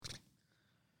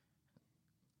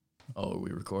Oh, are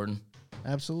we recording?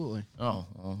 Absolutely. Oh,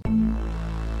 well.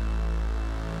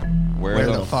 Where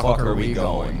the fuck are we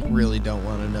going? Really don't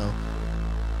want to know.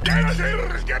 I was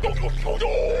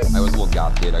a little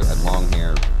goth kid. I had long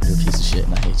hair. You're a piece of shit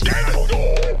and I hate you.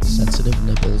 Sensitive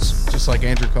nipples. Just like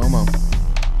Andrew Cuomo.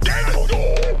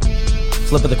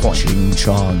 Flip of the coin. Ching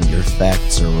chong, your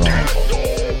facts are wrong.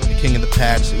 The king of the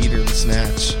patch, the eater of the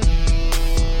snatch.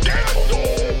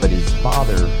 But his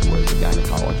father was a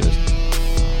gynecologist.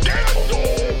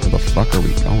 Where the fuck are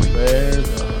we going? Where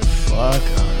the fuck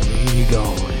are we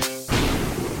going?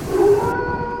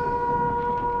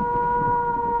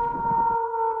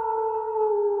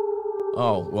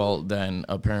 Oh, well, then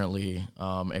apparently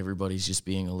everybody's just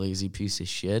being a lazy piece of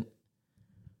shit.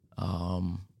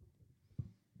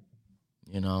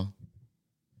 You know,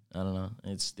 I don't know.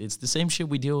 It's the same shit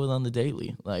we deal with on the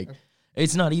daily. Like,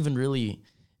 it's not even really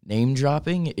name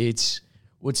dropping. It's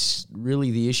what's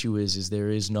really the issue is there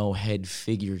is no head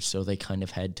figure, so they kind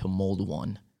of had to mold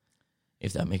one,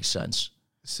 if that makes sense.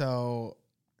 So,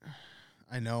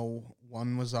 I know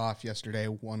one was off yesterday,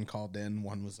 one called in,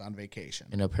 one was on vacation.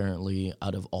 And apparently,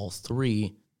 out of all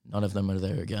three, none of them are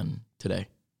there again today.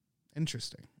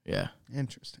 Interesting. Yeah.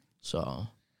 Interesting. So,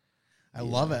 I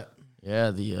love it.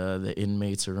 Yeah, the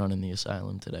inmates are running the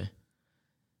asylum today.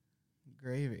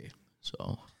 Gravy. So,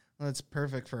 well, that's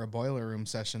perfect for a boiler room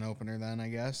session opener then, I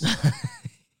guess.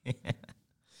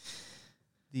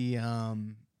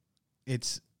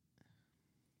 It's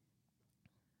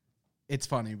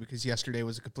funny because yesterday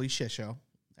was a complete shit show,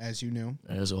 as you knew.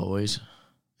 as always.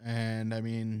 And, I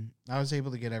mean, I was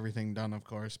able to get everything done, of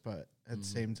course, but at the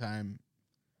same time,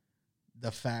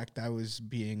 the fact I was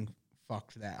being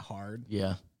fucked that hard.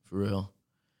 Yeah, for real.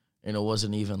 And it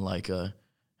wasn't even like a,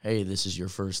 hey, this is your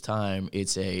first time.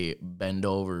 It's a bend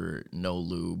over, no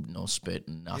lube, no spit,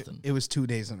 nothing. It was 2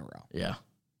 days in a row. Yeah.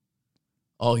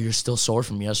 Oh, you're still sore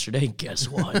from yesterday? Guess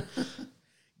what?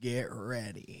 Get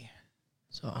ready.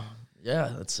 So,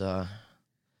 yeah, that's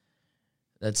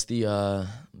the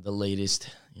latest,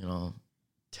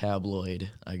 tabloid,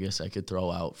 I guess I could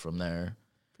throw out from there.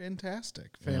 Fantastic.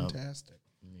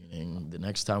 Meaning the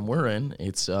next time we're in,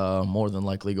 it's more than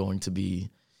likely going to be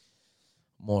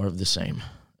more of the same.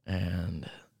 And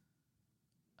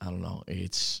I don't know,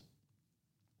 it's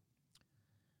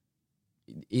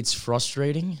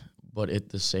frustrating, but at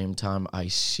the same time, I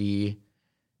see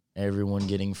everyone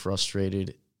getting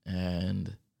frustrated.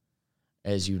 And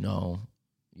as you know,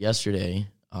 yesterday,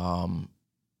 some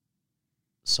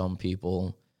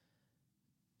people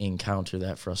encounter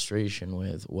that frustration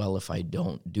with, well, if I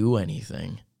don't do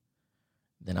anything,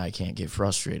 then I can't get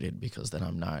frustrated because then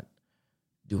I'm not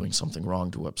doing something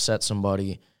wrong to upset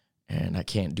somebody, and I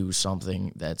can't do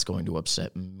something that's going to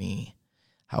upset me.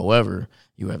 However,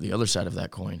 you have the other side of that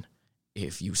coin.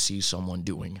 If you see someone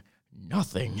doing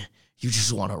nothing, you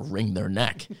just want to wring their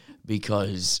neck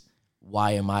because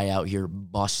why am I out here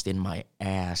busting my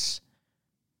ass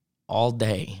all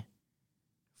day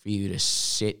for you to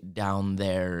sit down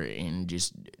there and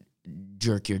just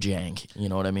jerk your jank? You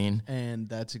know what I mean? And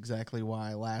that's exactly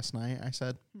why last night I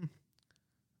said,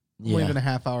 Yeah. leaving a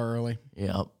half hour early.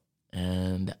 Yep.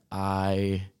 And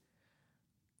I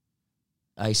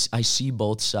see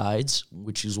both sides,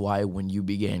 which is why when you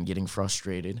began getting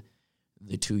frustrated,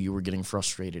 the two you were getting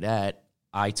frustrated at,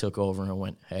 I took over and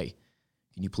went, hey,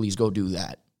 can you please go do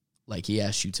that? Like he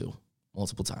asked you to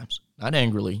multiple times. Not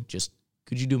angrily, just,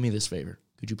 could you do me this favor?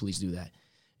 Could you please do that?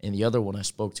 And the other one I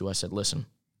spoke to, I said, listen,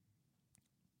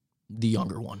 the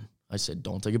younger one, I said,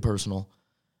 don't take it personal.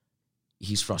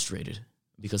 He's frustrated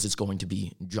because it's going to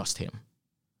be just him.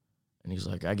 And he's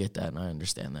like, I get that and I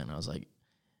understand that. And I was like,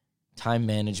 time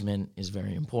management is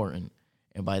very important.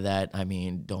 And by that, I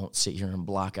mean, don't sit here and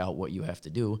block out what you have to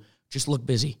do. Just look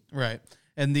busy. Right.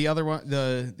 And the other one,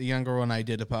 the younger one, I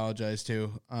did apologize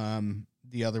to.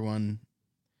 The other one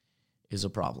is a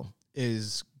problem.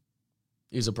 Is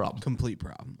a problem. Complete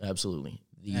problem. Absolutely.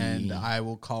 And I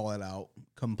will call it out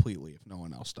completely if no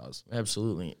one else does.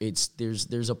 Absolutely.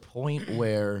 There's a point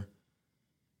where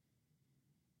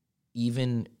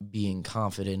even being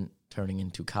confident turning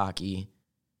into cocky,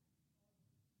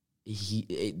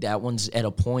 that one's at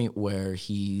a point where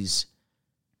he's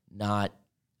not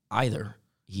either.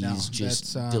 He's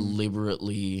just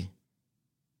deliberately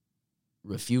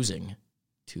refusing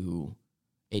to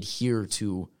adhere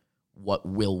to what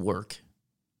will work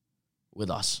with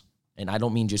us. And I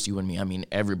don't mean just you and me. I mean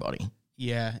everybody.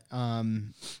 Yeah.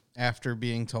 After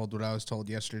being told what I was told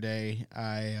yesterday,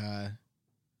 I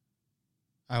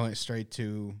went straight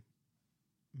to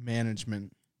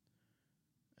management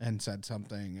and said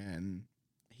something, and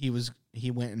he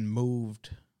went and moved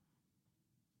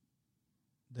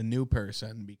the new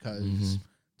person because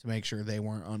to make sure they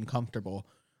weren't uncomfortable.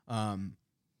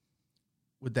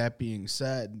 With that being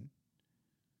said,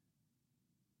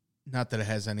 not that it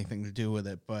has anything to do with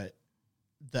it, but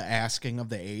the asking of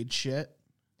the age shit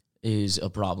is a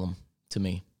problem to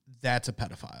me. That's a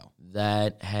pedophile.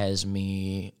 That has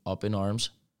me up in arms.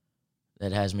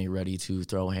 That has me ready to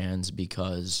throw hands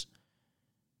because,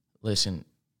 listen,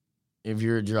 if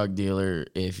you're a drug dealer,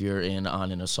 if you're in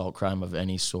on an assault crime of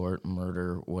any sort,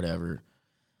 murder, whatever,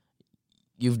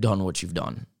 you've done what you've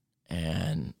done.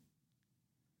 And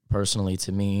personally,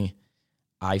 to me,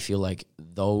 I feel like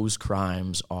those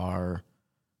crimes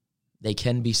they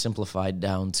can be simplified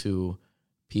down to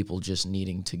people just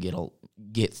needing to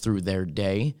get through their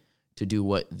day to do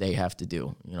what they have to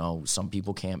do. You know, some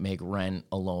people can't make rent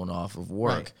alone off of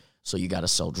work, right. So you got to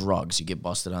sell drugs. You get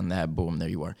busted on that, boom, there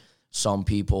you are. Some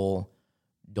people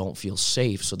don't feel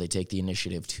safe, so they take the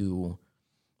initiative to,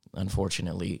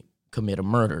 unfortunately, commit a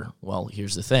murder. Well,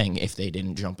 here's the thing. If they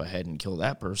didn't jump ahead and kill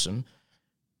that person,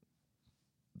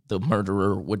 the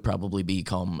murderer would probably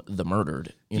become the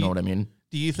murdered. You know what I mean?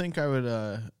 Do you think I would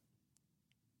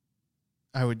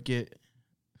get...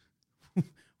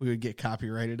 we would get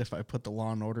copyrighted if I put the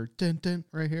Law and Order dun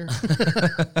right here?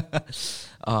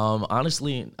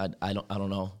 Honestly, I don't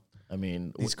know. I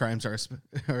mean, these crimes are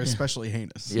especially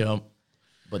heinous. You know,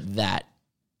 but that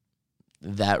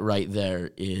right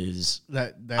there is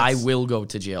I will go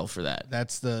to jail for that.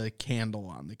 That's the candle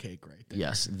on the cake right there.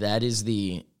 Yes,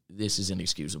 this is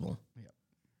inexcusable. Yep.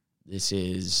 This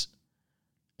is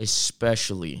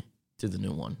especially to the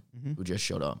new one who just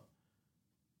showed up.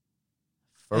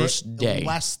 First day,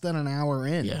 less than an hour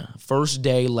in. Yeah, first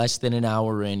day, less than an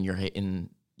hour in. You're hitting.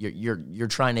 You're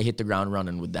trying to hit the ground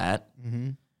running with that.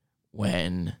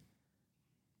 When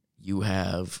you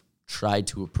have tried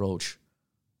to approach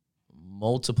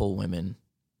multiple women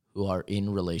who are in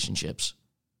relationships,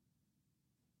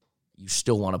 you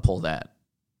still want to pull that.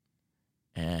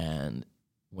 And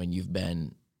when you've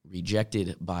been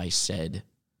rejected by said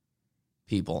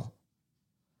people,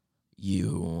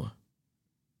 you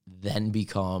then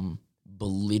become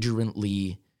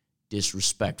belligerently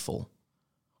disrespectful.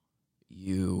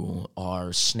 You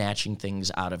are snatching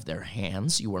things out of their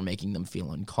hands. You are making them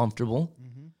feel uncomfortable.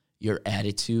 Your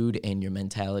attitude and your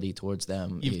mentality towards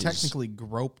them You've technically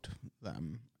groped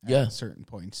them at certain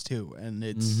points, too. And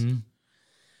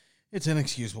it's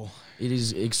inexcusable. It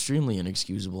is extremely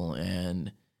inexcusable.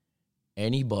 And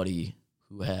anybody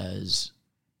who has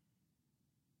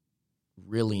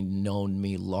really known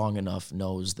me long enough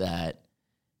knows that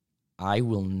I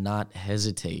will not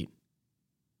hesitate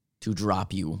to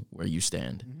drop you where you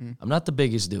stand. I'm not the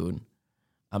biggest dude.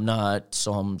 I'm not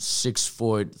some 6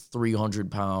 foot, 300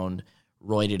 pound,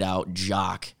 roided out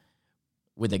jock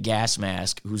with a gas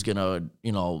mask who's gonna,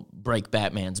 break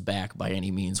Batman's back by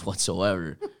any means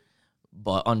whatsoever.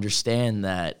 But understand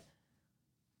that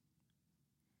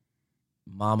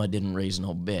mama didn't raise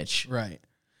no bitch. Right.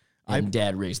 And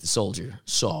dad raised the soldier.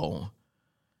 So.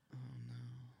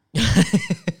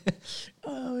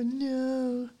 Oh,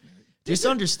 no. Just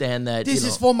understand that. This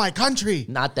is for my country.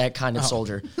 Not that kind of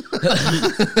soldier.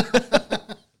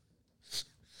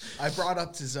 I brought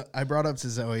up to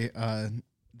Zoey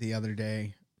the other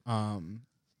day a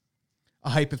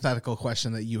hypothetical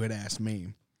question that you had asked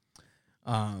me.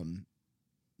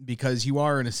 Because you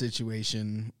are in a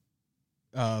situation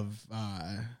of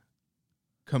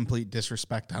complete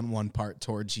disrespect on one part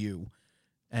towards you,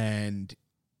 and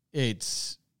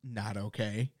it's not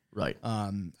okay. Right.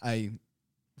 I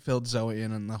filled Zoey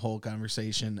in on the whole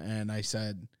conversation, and I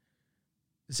said,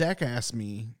 Zach asked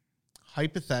me,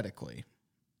 hypothetically,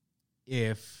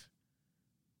 if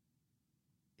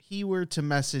he were to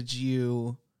message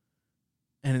you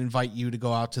and invite you to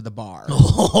go out to the bar.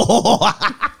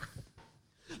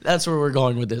 That's where we're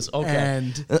going with this. Okay.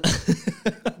 And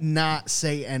not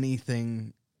say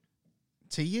anything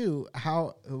to you,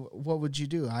 what would you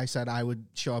do? I said I would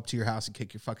show up to your house and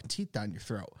kick your fucking teeth down your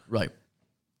throat. Right.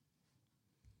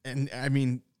 And I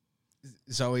mean,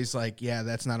 Zoe's like, yeah,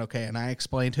 that's not okay. And I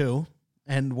explained who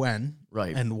and when.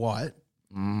 Right. And what.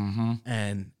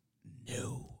 And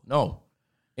no.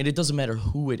 And it doesn't matter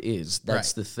who it is.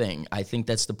 That's the thing. I think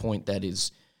that's the point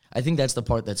I think that's the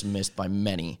part that's missed by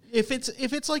many. If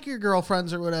it's like your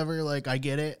girlfriends or whatever, like, I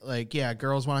get it. Like, yeah,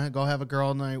 girls want to go have a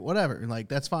girl night, whatever. Like,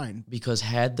 that's fine. Because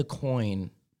had the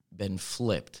coin been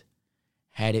flipped,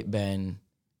 had it been,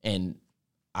 and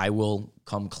I will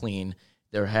come clean,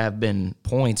 there have been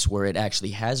points where it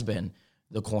actually has been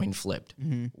the coin flipped,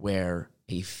 where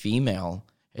a female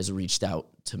has reached out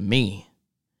to me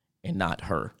and not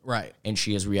her. Right. And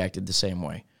she has reacted the same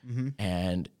way.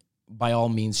 by all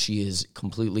means, she is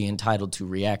completely entitled to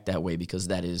react that way because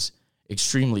that is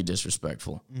extremely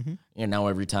disrespectful. Mm-hmm. And now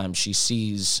every time she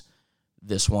sees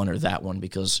this one or that one,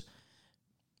 because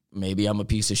maybe I'm a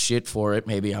piece of shit for it,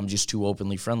 maybe I'm just too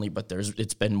openly friendly, but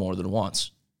it's been more than once.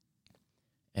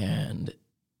 And,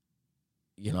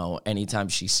 you know, anytime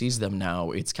she sees them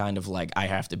now, it's kind of like I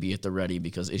have to be at the ready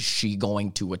because is she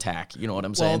going to attack? You know what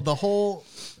I'm saying? Well,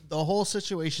 the whole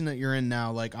situation that you're in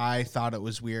now, like, I thought it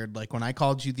was weird. Like, when I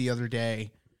called you the other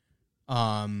day,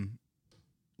 when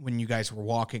you guys were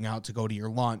walking out to go to your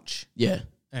lunch. Yeah.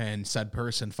 And said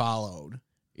person followed.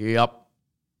 Yep.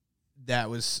 That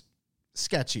was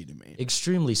sketchy to me.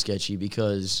 Extremely sketchy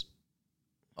because,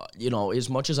 you know, as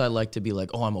much as I like to be like,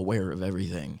 oh, I'm aware of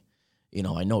everything, you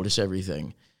know, I notice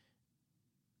everything,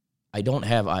 I don't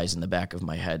have eyes in the back of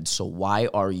my head. So why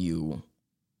are you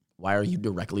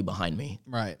directly behind me?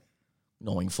 Right.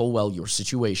 Knowing full well your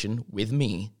situation with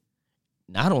me,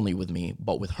 not only with me,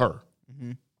 but with her.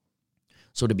 Mm-hmm.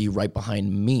 So to be right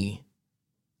behind me,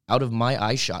 out of my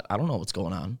eye shot, I don't know what's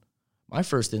going on. My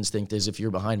first instinct is if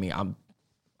you're behind me, I'm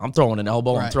throwing an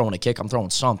elbow, right. I'm throwing a kick, I'm throwing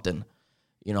something,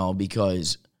 you know,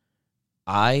 because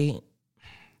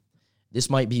this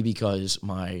might be because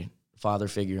my father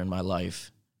figure in my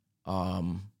life,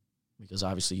 because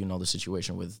obviously you know the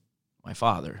situation with my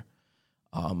father,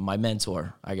 my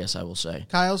mentor, I guess I will say.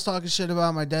 Kyle's talking shit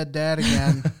about my dead dad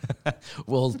again.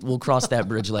 We'll cross that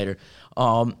bridge later.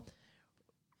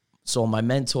 So my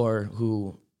mentor,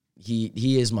 who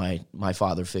he is my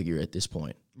father figure at this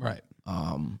point. Right.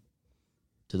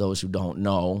 To those who don't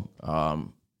know,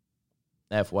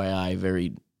 FYI,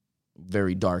 very,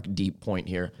 very dark, deep point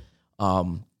here.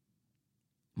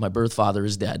 My birth father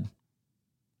is dead,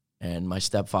 and my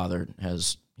stepfather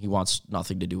he wants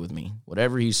nothing to do with me.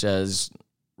 Whatever he says,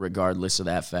 regardless of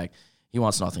that fact, he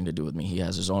wants nothing to do with me. He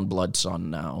has his own blood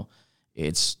son now.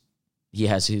 He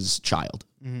has his child.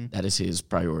 Mm-hmm. That is his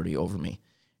priority over me.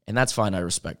 And that's fine. I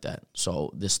respect that.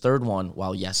 So this third one,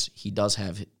 while yes, he does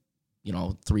have, you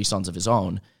know, 3 sons of his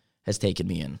own, has taken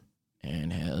me in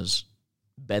and has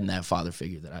been that father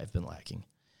figure that I've been lacking.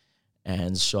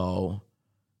 And so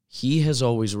he has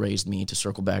always raised me, to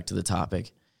circle back to the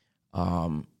topic,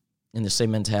 in the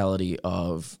same mentality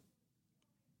of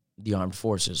the armed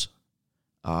forces.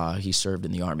 He served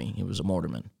in the Army. He was a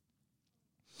mortarman.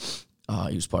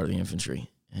 He was part of the infantry.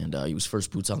 And he was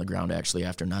first boots on the ground, actually,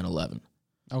 after 9/11.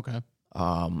 Okay.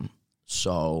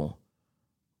 So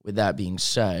with that being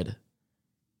said,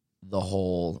 the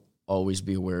whole always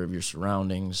be aware of your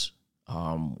surroundings.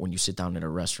 When you sit down at a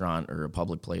restaurant or a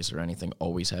public place or anything,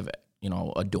 always have, you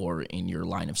know, a door in your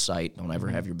line of sight. Don't ever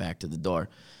have your back to the door.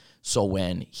 So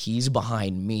when he's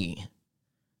behind me,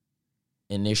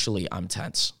 initially I'm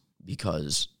tense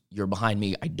because you're behind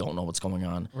me. I don't know what's going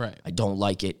on. Right. I don't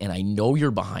like it. And I know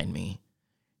you're behind me.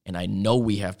 And I know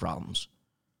we have problems.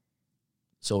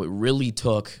 So it really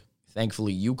took,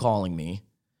 thankfully, you calling me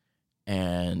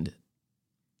and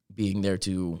being there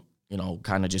to, you know,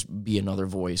 kind of just be another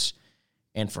voice.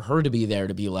 And for her to be there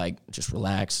to be like, just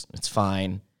relax, it's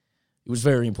fine. It was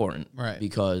very important. Right.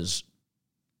 Because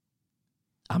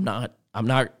I'm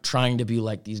not trying to be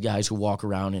like these guys who walk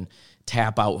around and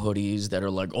tap out hoodies that are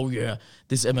like, oh yeah,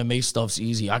 this MMA stuff's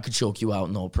easy. I could choke you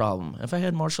out, no problem. If I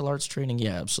had martial arts training,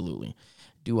 yeah, absolutely.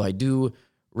 Do I do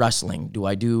wrestling? Do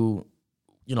I do,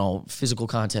 you know, physical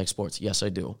contact sports? Yes, I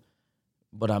do.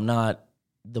 But I'm not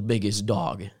the biggest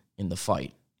dog in the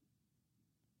fight.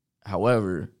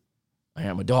 However, I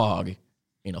am a dog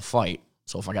in a fight.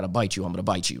 So if I got to bite you, I'm going to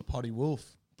bite you. Party wolf.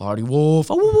 Party wolf.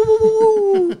 Oh, woo, woo,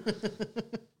 woo, woo.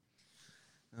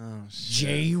 Oh, shit.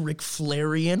 Jay Rick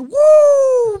Flarian.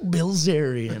 Woo! Bill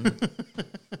Zarian.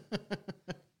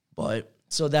 But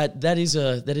so that is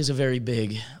a very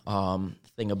big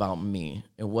thing about me.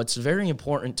 And what's very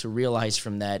important to realize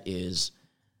from that is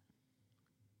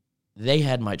they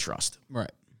had my trust.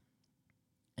 Right.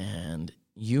 And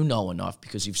you know enough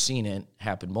because you've seen it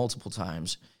happen multiple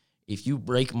times. If you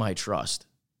break my trust,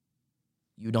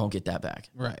 you don't get that back.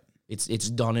 Right. It's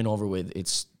done and over with.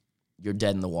 You're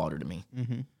dead in the water to me.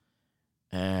 Mm-hmm.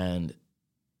 And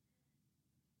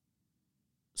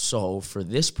so for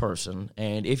this person,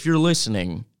 and if you're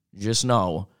listening, just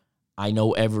know I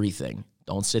know everything.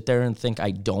 Don't sit there and think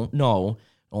I don't know.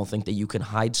 Don't think that you can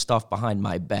hide stuff behind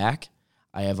my back.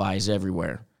 I have eyes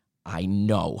everywhere. I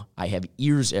know. I have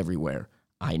ears everywhere.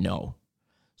 I know.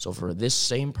 So for this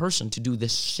same person to do the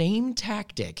same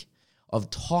tactic of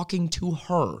talking to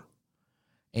her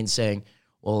and saying,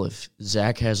 well, if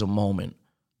Zach has a moment,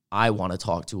 I want to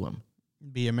talk to him.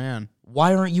 Be a man.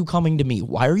 Why aren't you coming to me?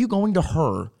 Why are you going to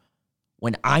her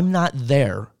when I'm not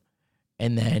there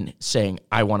and then saying,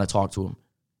 I want to talk to him?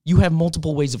 You have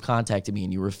multiple ways of contacting me,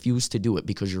 and you refuse to do it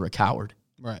because you're a coward.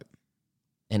 Right.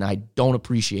 And I don't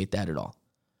appreciate that at all.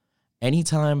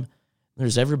 Anytime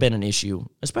there's ever been an issue,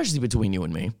 especially between you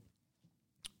and me,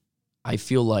 I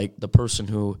feel like the person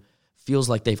who feels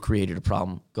like they've created a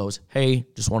problem goes, hey,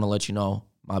 just want to let you know,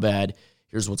 my bad,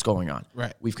 here's what's going on.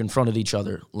 Right. We've confronted each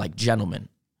other like gentlemen.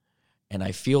 And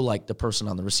I feel like the person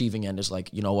on the receiving end is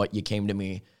like, you know what, you came to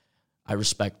me, I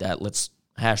respect that, let's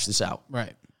hash this out.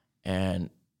 Right. And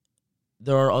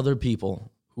there are other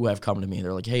people who have come to me,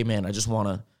 they're like, hey man, I just want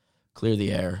to clear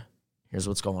the air. Here's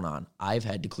what's going on. I've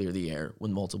had to clear the air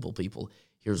with multiple people.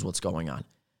 Here's what's going on.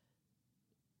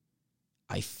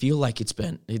 I feel like it's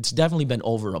definitely been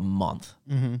over a month.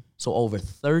 Mm-hmm. So over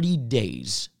 30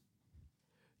 days,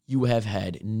 you have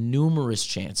had numerous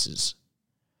chances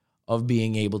of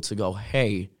being able to go,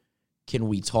 hey, can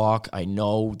we talk? I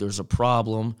know there's a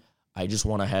problem. I just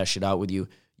want to hash it out with you.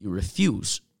 You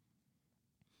refuse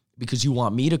because you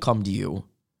want me to come to you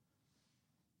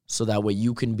so that way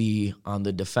you can be on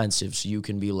the defensive. So you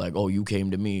can be like, oh, you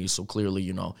came to me, so clearly,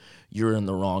 you know, you're in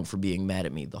the wrong for being mad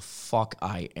at me. The fuck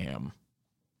I am.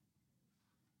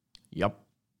 Yep.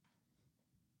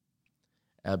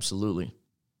 Absolutely.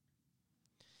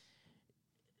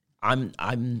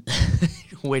 I'm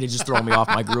way to just throw me off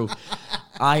my groove.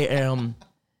 I am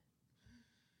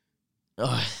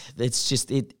it's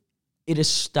just it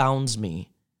astounds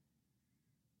me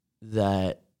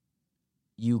that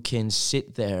you can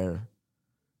sit there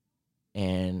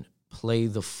and play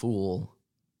the fool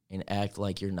and act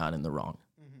like you're not in the wrong.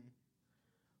 Mm-hmm.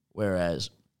 Whereas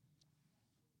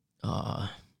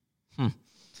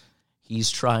he's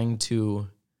trying to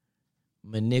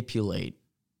manipulate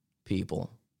people,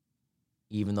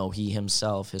 even though he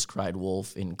himself has cried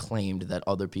wolf and claimed that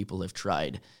other people have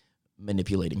tried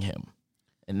manipulating him.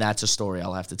 And that's a story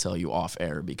I'll have to tell you off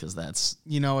air because that's...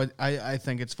 You know, I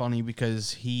think it's funny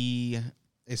because he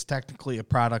is technically a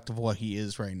product of what he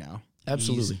is right now.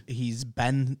 Absolutely. He's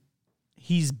been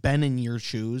in your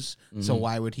shoes, so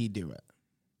why would he do it?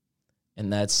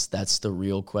 And that's the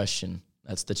real question.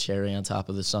 That's the cherry on top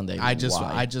of the sundae. I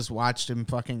just watched him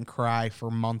fucking cry for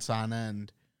months on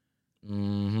end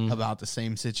about the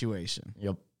same situation.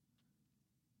 Yep.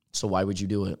 So why would you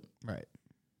do it? Right.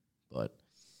 But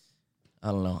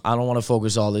I don't know. I don't want to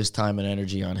focus all this time and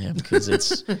energy on him because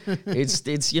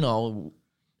it's you know,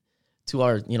 to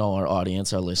our, you know, our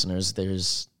audience, our listeners,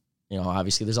 there's, you know,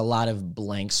 obviously there's a lot of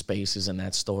blank spaces in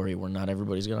that story where not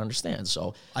everybody's going to understand.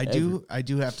 So I do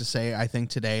have to say, I think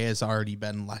today has already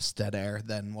been less dead air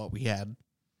than what we had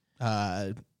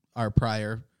our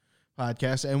prior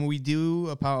podcast. And we do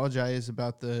apologize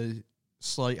about the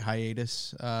slight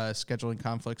hiatus. Scheduling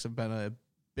conflicts have been a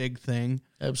big thing.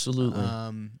 Absolutely.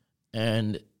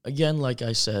 And again, like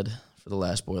I said for the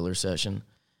last boiler session,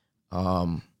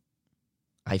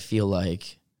 I feel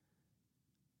like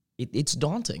it's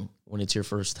daunting when it's your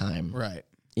first time right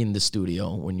in the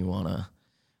studio, when you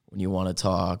wanna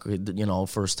talk, you know,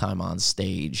 first time on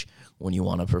stage, when you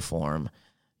want to perform,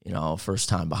 you know, first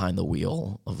time behind the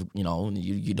wheel of, you know,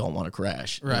 you don't want to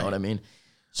crash. Right. You know what I mean?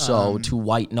 So to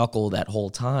white knuckle that whole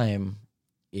time,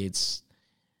 it's,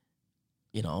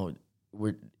 you know,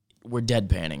 we're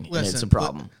deadpanning, and it's a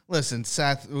problem. Listen,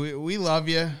 Seth, we love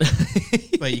you,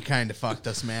 but you kind of fucked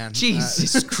us, man.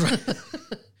 Jesus Christ.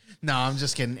 No, I'm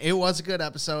just kidding. It was a good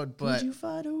episode, but... Would you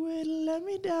find a way to let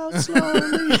me down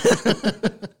slowly?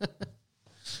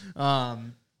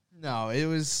 No, it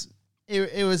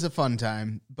was a fun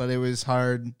time, but it was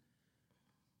hard.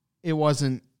 It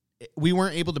wasn't... We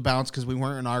weren't able to bounce because we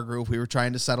weren't in our group. We were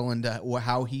trying to settle into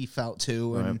how he felt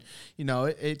too, and right. you know,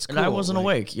 it's cool. And I wasn't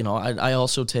awake. You know, I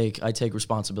also take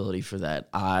responsibility for that.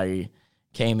 I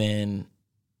came in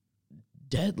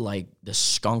dead like the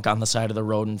skunk on the side of the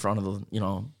road in front of the, you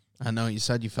know. I know you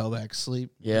said you fell back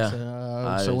asleep.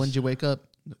 Yeah. So when did you wake up?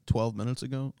 12 minutes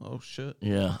ago. Oh shit.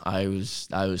 Yeah, I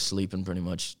was sleeping pretty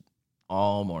much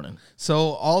all morning.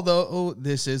 So although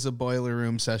this is a boiler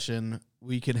room session,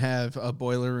 we could have a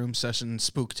boiler room session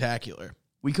spooktacular.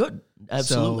 We could.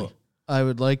 Absolutely. So I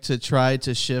would like to try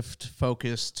to shift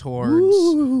focus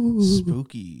towards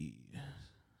spooky,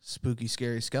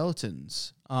 scary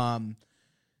skeletons.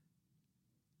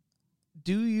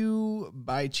 Do you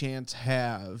by chance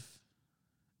have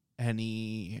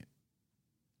any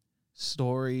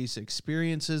stories,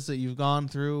 experiences that you've gone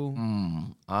through?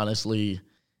 Honestly,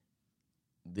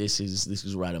 this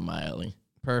is right up my alley.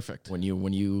 Perfect. When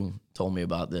you told me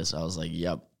about this, I was like,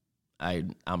 "Yep,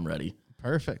 I'm ready."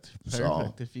 Perfect.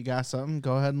 So, If you got something,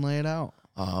 go ahead and lay it out.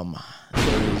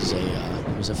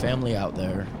 There's a family out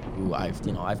there who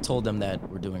I've told them that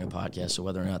we're doing a podcast. So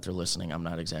whether or not they're listening, I'm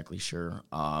not exactly sure.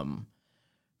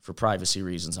 for privacy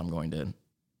reasons, I'm going to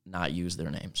not use their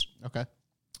names. Okay.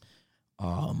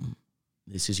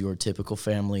 This is your typical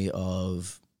family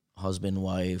of husband,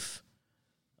 wife,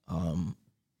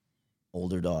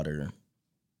 older daughter,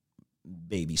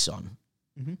 baby son.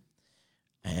 Mm-hmm.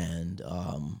 And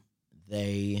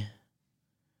the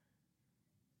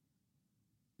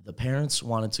parents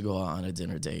wanted to go out on a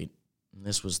dinner date. And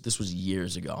this was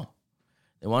years ago.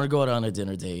 They wanted to go out on a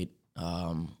dinner date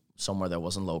somewhere that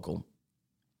wasn't local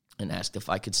and asked if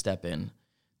I could step in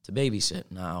to babysit.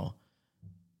 Now,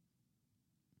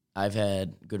 I've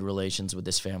had good relations with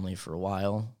this family for a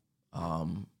while.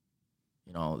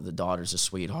 The daughter's a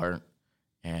sweetheart,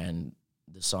 and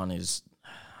the son is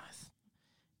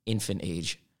infant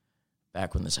age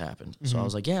back when this happened. Mm-hmm. So I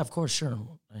was like, yeah, of course, sure.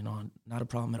 Not a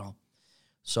problem at all.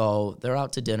 So they're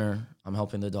out to dinner. I'm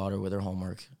helping the daughter with her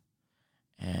homework.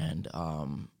 And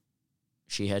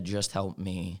she had just helped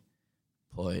me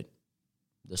put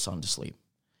the son to sleep.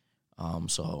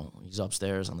 So he's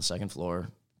upstairs on the second floor,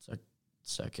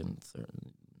 second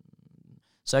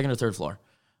or third floor.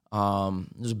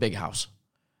 There's a big house.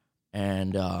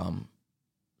 And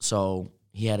so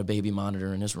he had a baby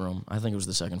monitor in his room. I think it was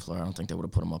the second floor. I don't think they would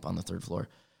have put him up on the third floor.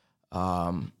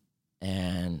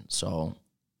 And so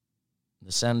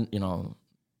the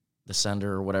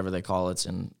sender or whatever they call it's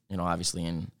in, obviously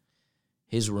in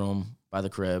his room by the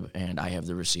crib, and I have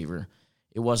the receiver.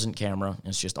 It wasn't camera,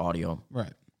 it's just audio.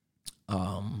 Right.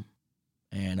 And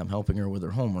I'm helping her with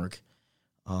her homework,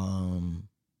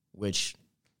 which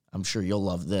I'm sure you'll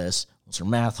love this. It's her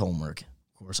math homework.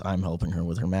 Of course, I'm helping her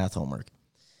with her math homework.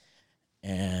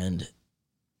 And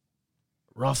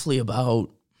roughly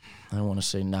about, I want to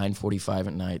say 9:45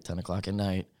 at night, 10 o'clock at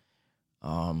night,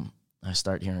 I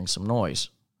start hearing some noise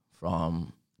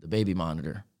from the baby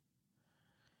monitor.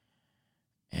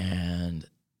 And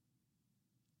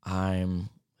I'm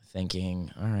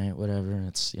thinking, all right, whatever.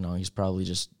 It's, he's probably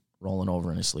just rolling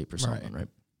over in his sleep or something, right?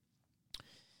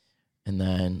 And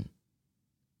then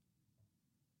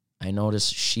I notice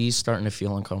she's starting to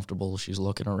feel uncomfortable. She's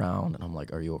looking around, and I'm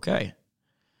like, are you okay?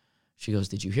 She goes,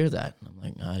 did you hear that? And I'm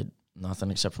like,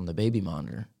 nothing except from the baby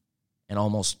monitor. And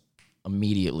almost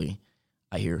immediately,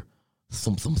 I hear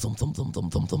thump, thump, thump, thump, thump,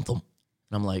 thump, thump, thump, thump.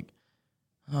 And I'm like,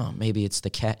 oh, maybe it's the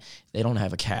cat. They don't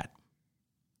have a cat.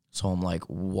 So I'm like,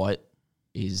 what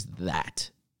is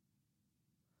that?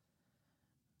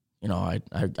 I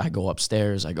go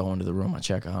upstairs. I go into the room. I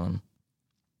check on him.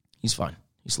 He's fine.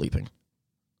 He's sleeping.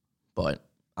 But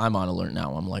I'm on alert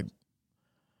now. I'm like,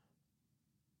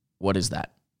 what is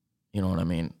that? You know what I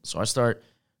mean? So I start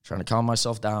trying to calm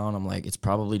myself down. I'm like, it's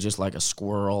probably just like a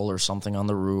squirrel or something on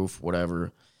the roof,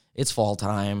 whatever. It's fall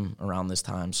time around this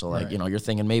time. So, like, you're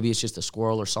thinking maybe it's just a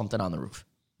squirrel or something on the roof.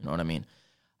 You know what I mean?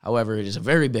 However, it is a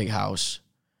very big house.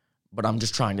 But I'm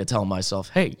just trying to tell myself,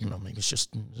 hey, maybe it's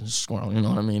just a squirrel. You know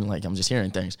what I mean? Like, I'm just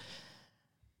hearing things.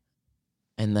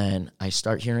 And then I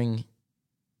start hearing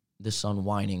the son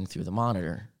whining through the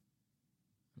monitor.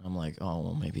 And I'm like, oh,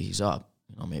 well, maybe he's up.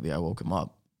 Maybe I woke him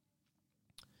up.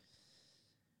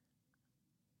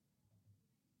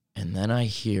 And then I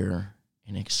hear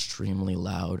an extremely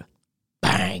loud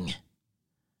bang.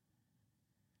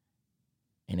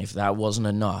 And if that wasn't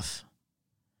enough,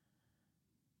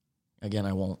 again,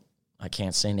 I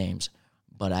can't say names,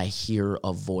 but I hear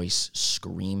a voice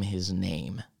scream his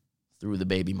name through the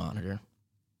baby monitor.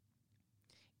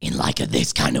 In like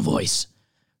this kind of voice.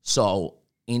 So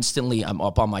instantly I'm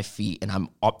up on my feet and I'm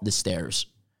up the stairs.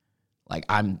 Like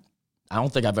I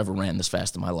don't think I've ever ran this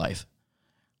fast in my life.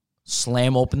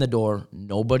 Slam open the door.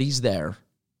 Nobody's there.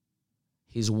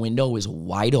 His window is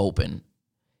wide open.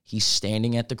 He's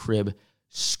standing at the crib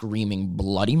screaming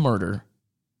bloody murder,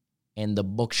 and the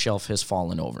bookshelf has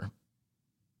fallen over.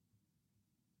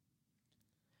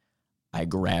 I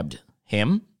grabbed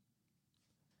him.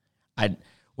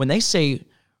 When they say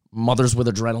mothers with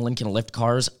adrenaline can lift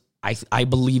cars, I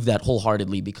believe that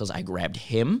wholeheartedly, because I grabbed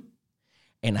him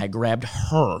and I grabbed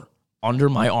her under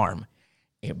my arm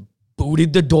and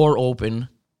booted the door open,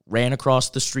 ran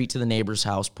across the street to the neighbor's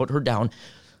house, put her down,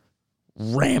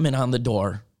 ramming on the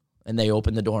door, and they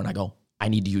opened the door and I go, I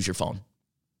need to use your phone.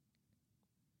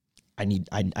 I need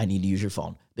to use your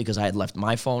phone, because I had left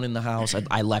my phone in the house.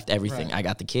 I left everything. Right. I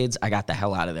got the kids. I got the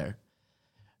hell out of there.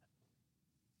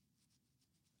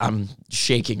 I'm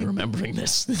shaking remembering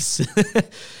this.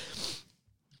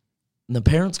 The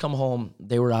parents come home.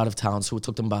 They were out of town, so it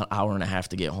took them about an hour and a half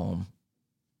to get home.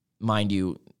 Mind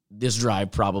you, this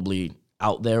drive probably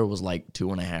out there was like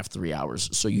 2.5, 3 hours.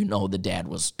 So the dad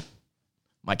was,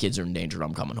 my kids are in danger.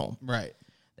 I'm coming home. Right.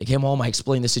 They came home. I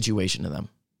explained the situation to them.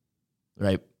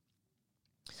 Right.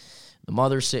 The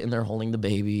mother's sitting there holding the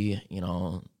baby,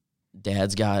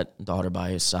 dad's got daughter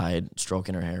by his side,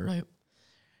 stroking her hair, right?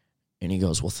 And he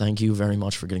goes, well, thank you very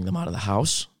much for getting them out of the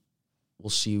house. We'll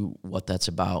see what that's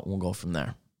about. We'll go from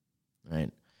there,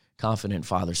 right? Confident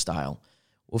father style.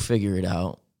 We'll figure it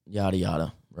out, yada,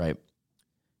 yada, right?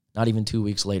 Not even 2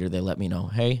 weeks later, they let me know,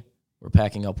 hey, we're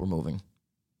packing up, we're moving.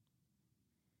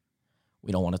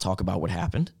 We don't want to talk about what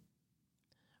happened,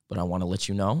 but I want to let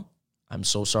you know, I'm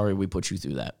so sorry we put you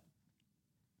through that.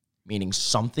 Meaning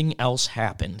something else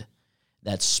happened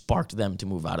that sparked them to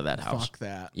move out of that house. Fuck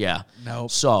that. Yeah.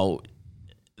 Nope. So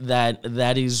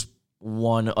that is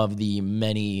one of the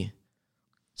many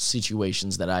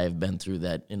situations that I have been through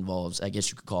that involves, I guess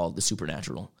you could call it the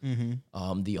supernatural, the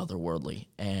otherworldly.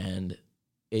 And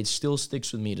it still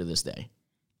sticks with me to this day.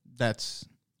 That's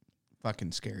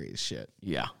fucking scary as shit.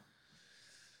 Yeah.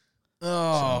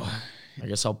 Oh. So I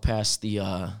guess I'll pass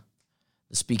the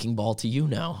speaking ball to you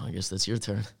now. I guess that's your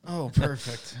turn. Oh,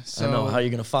 perfect. I don't know how you're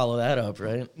going to follow that up,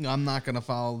 right? I'm not going to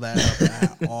follow that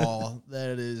up at all.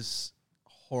 That is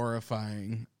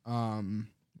horrifying. I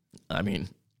mean,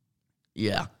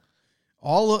 yeah.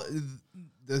 All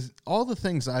the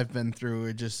things I've been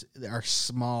through are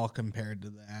small compared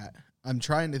to that.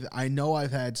 I know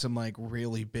I've had some like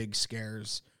really big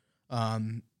scares,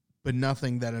 but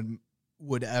nothing that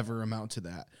would ever amount to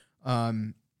that.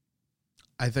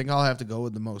 I think I'll have to go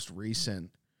with the most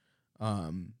recent.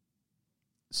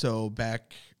 So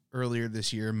back earlier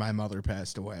this year, my mother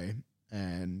passed away,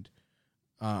 and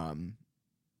I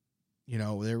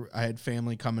had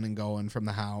family coming and going from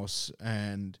the house,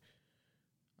 and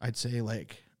I'd say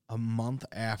like a month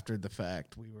after the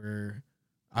fact,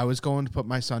 I was going to put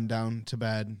my son down to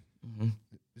bed. Mm-hmm.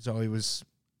 Zoe was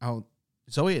out.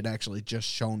 Zoe had actually just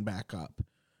shown back up.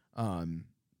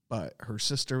 But her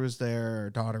sister was there, her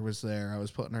daughter was there. I was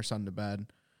putting her son to bed.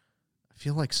 I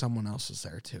feel like someone else was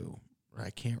there too. I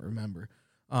can't remember.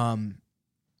 But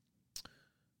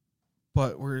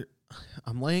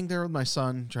I'm laying there with my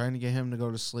son, trying to get him to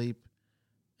go to sleep,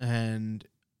 and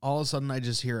all of a sudden I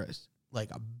just hear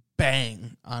a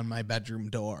bang on my bedroom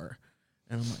door,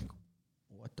 and I'm like,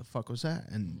 "What the fuck was that?"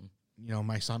 And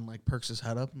my son like perks his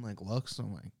head up and like looks, and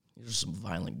I'm like, "These are some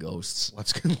violent ghosts.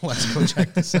 Let's go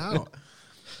check this out."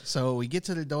 So we get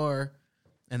to the door,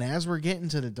 and as we're getting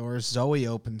to the door, Zoe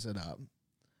opens it up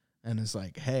and is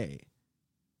like, "Hey,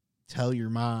 tell your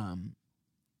mom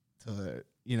to,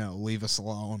 leave us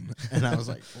alone." And I was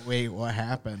like, "Wait, what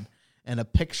happened?" And a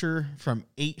picture from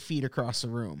 8 feet across the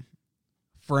room,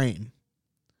 frame,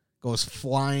 goes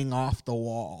flying off the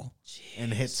wall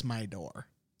and hits my door.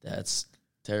 That's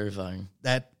terrifying.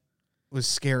 That was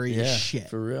scary as shit.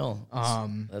 For real.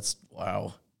 That's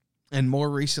wow. And more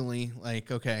recently,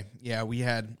 we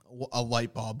had a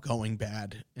light bulb going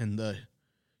bad in the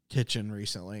kitchen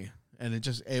recently. And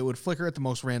it would flicker at the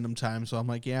most random time. So I'm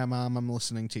like, "Yeah, Mom, I'm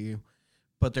listening to you."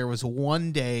 But there was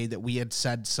one day that we had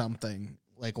said something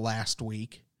like last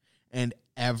week, and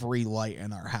every light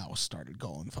in our house started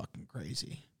going fucking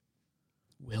crazy.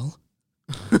 Will?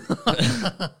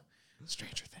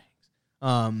 Stranger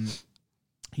Things.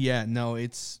 Yeah, no,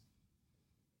 it's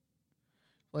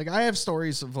like I have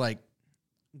stories of like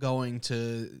going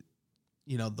to,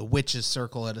 the witches'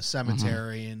 circle at a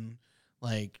cemetery and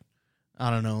like, I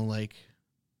don't know, like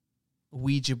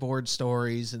Ouija board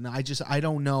stories. And I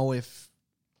don't know if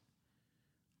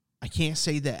I can't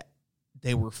say that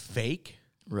they were fake.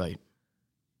 Right.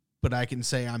 But I can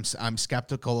say I'm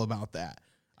skeptical about that.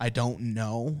 I don't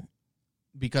know.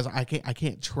 Because I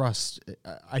can't trust it.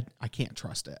 I can't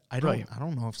trust it. I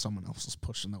don't know if someone else is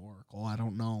pushing the oracle. I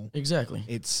don't know. Exactly.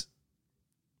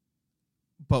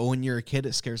 But when you're a kid,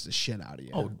 it scares the shit out of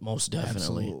you. Oh, most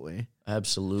definitely.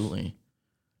 Absolutely.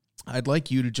 I'd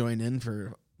like you to join in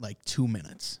for like 2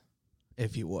 minutes,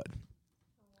 if you would,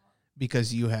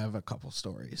 because you have a couple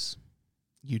stories.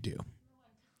 You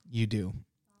do.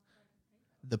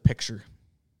 The picture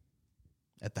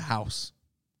at the house.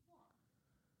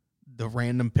 The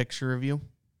random picture of you.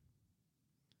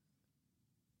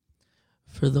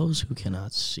 For those who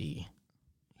cannot see,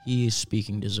 he is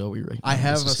speaking to Zoe right now. I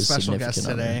have This a is his special guest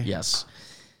significant other. today. Yes.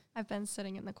 I've been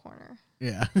sitting in the corner.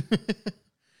 Yeah.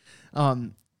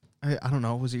 I don't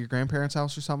know. Was it your grandparents'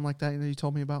 house or something like that you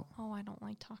told me about? Oh, I don't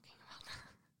like talking about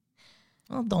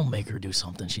that. Well, don't make her do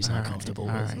something she's not comfortable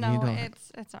with. right. No,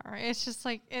 it's all right. It's just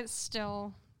like it's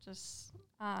still just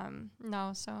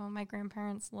no. So my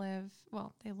grandparents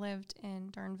they lived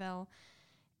in Durnville,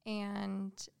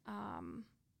 and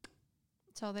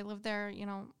so they lived there,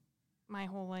 my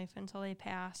whole life until they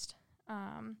passed.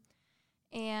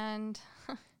 And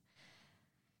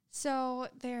so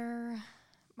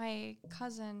my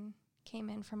cousin came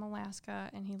in from Alaska,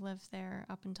 and he lived there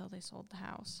up until they sold the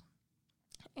house.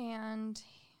 And,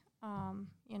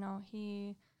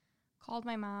 he called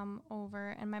my mom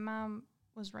over, and my mom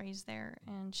was raised there,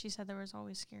 and she said there was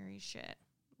always scary shit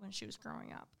when she was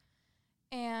growing up.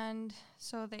 And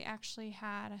so they actually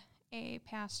had a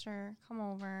pastor come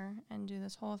over and do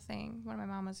this whole thing when my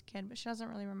mom was a kid, but she doesn't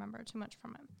really remember too much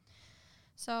from it.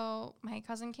 So my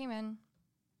cousin came in,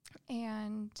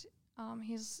 and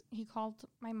he called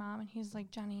my mom, and he's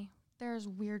like, Jenny, there's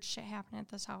weird shit happening at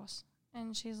this house.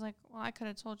 And she's like, well, I could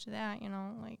have told you that,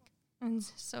 And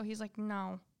so he's like,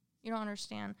 no, you don't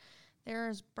understand.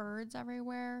 There's birds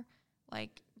everywhere,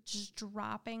 just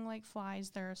dropping like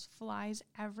flies. There's flies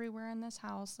everywhere in this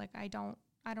house.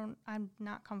 I'm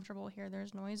not comfortable here.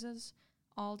 There's noises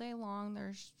all day long.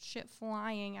 There's shit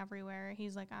flying everywhere.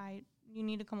 He's like, you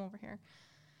need to come over here.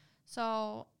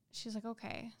 So she's like,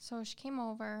 okay. So she came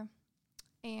over,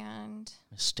 and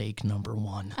mistake number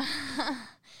one.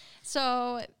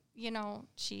 So,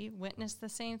 she witnessed the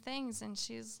same things, and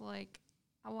she's like,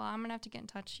 well, I'm going to have to get in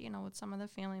touch, with some of the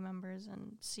family members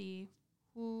and see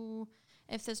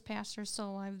if this pastor's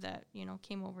still alive that,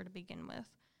 came over to begin with.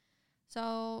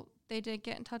 So they did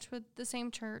get in touch with the same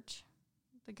church.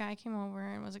 The guy came over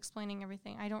and was explaining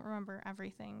everything. I don't remember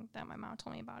everything that my mom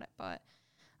told me about it, but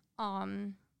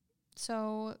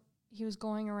so he was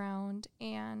going around,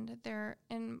 and there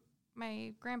in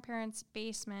my grandparents'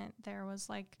 basement, there was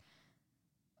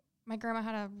my grandma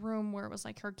had a room where it was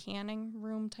her canning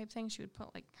room type thing. She would put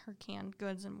her canned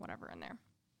goods and whatever in there.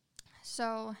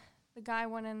 So the guy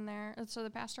went in there. So the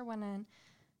pastor went in,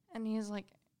 and he's like,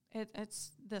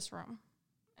 it's this room.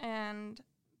 And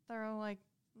they're like,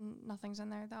 nothing's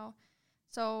in there though.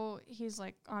 So he's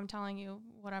like, I'm telling you,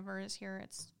 whatever is here,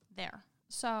 it's there.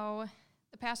 So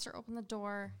the pastor opened the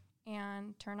door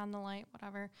and turned on the light,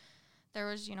 whatever. There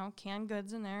was, canned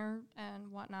goods in there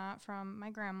and whatnot from my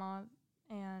grandma.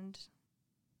 And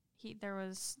there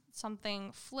was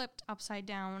something flipped upside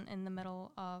down in the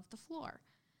middle of the floor.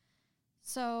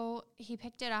 So he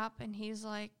picked it up, and he's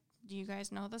like, do you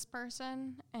guys know this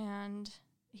person? And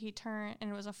he turned, and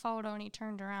it was a photo, and he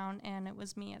turned around, and it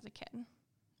was me as a kid.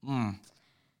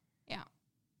 Yeah.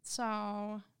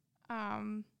 So,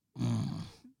 the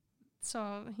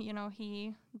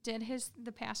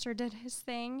pastor did his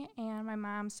thing, and my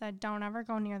mom said, don't ever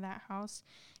go near that house.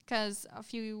 Because a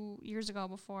few years ago,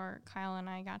 before Kyle and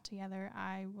I got together,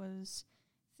 I was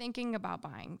thinking about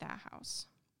buying that house.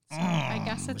 So I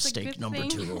guess it's a good number thing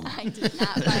 2. I did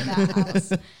not buy that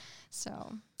house.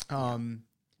 So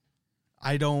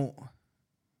I don't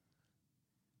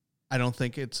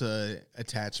think it's a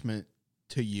attachment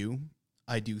to you.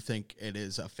 I do think it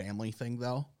is a family thing,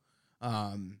 though.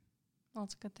 Well,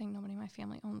 it's a good thing nobody in my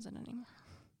family owns it anymore.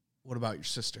 What about your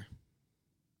sister?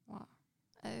 Well,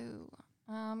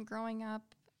 growing up,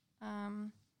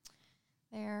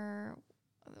 they're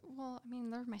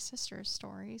my sister's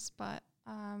stories, but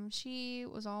she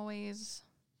was always,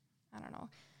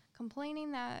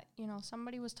 complaining that,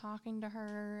 somebody was talking to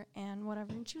her and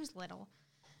whatever, and she was little.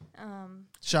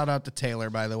 Shout out to Taylor,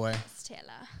 by the way. It's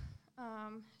Taylor.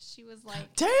 She was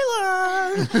like... Taylor!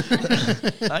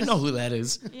 I know who that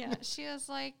is. Yeah, she was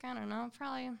like, I don't know,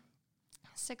 probably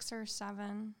 6 or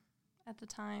 7 at the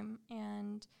time,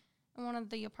 and in one of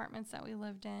the apartments that we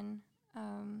lived in,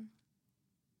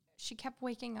 she kept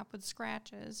waking up with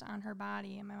scratches on her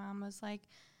body, and my mom was like,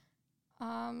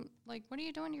 what are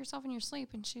you doing to yourself in your sleep?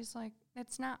 And she's like,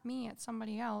 it's not me, it's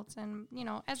somebody else. And,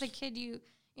 as a kid,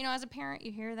 as a parent,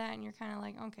 you hear that, and you're kind of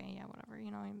like, okay, yeah, whatever,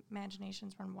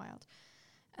 imaginations run wild.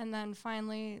 And then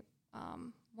finally,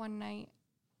 one night,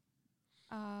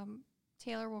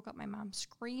 Taylor woke up my mom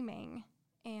screaming,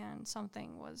 and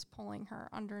something was pulling her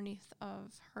underneath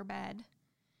of her bed,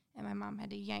 and my mom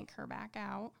had to yank her back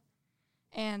out.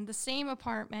 And the same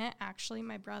apartment, actually,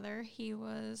 my brother, he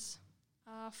was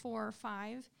 4 or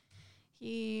 5.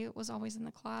 He was always in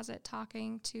the closet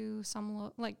talking to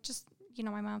some,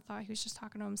 my mom thought he was just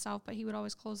talking to himself, but he would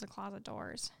always close the closet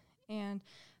doors. And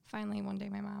finally, one day,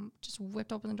 my mom just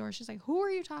whipped open the door. She's like, who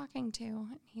are you talking to?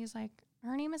 And he's like,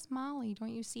 her name is Molly.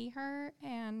 Don't you see her?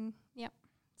 And, yep,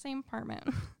 same apartment.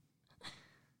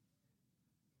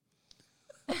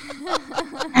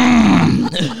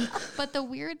 But the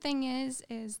weird thing is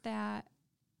that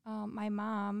my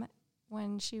mom,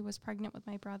 when she was pregnant with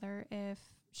my brother,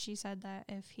 she said that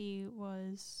if he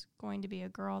was going to be a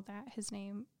girl, that his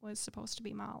name was supposed to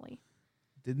be Molly.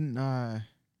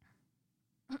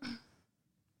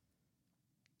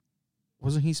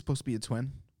 Wasn't he supposed to be a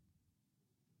twin?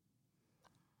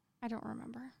 I don't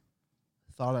remember.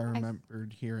 Thought I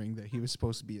remembered hearing that he was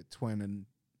supposed to be a twin, and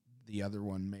the other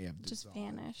one may have just dissolved.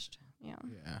 vanished. Yeah.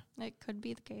 Yeah. It could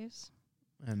be the case.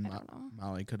 And I don't know.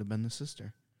 Molly could have been the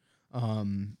sister.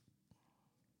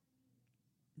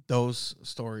 Those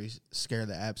stories scare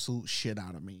the absolute shit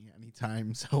out of me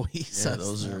anytime Zoe says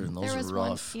those them. are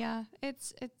rough. Yeah,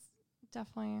 it's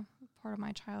definitely part of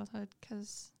my childhood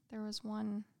because there was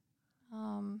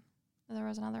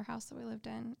another house that we lived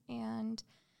in, and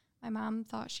my mom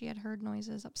thought she had heard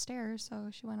noises upstairs, so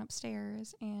she went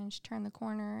upstairs and she turned the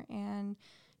corner, and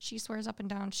she swears up and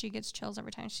down she gets chills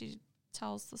every time she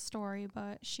tells the story,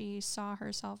 but she saw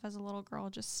herself as a little girl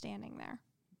just standing there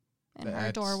in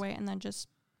her doorway and then just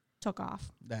took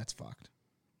off. That's fucked.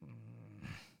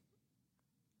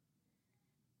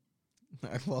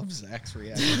 I love Zach's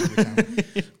reaction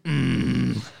every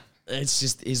time. It's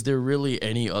just, is there really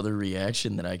any other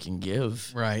reaction that I can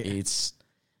give? Right.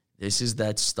 This is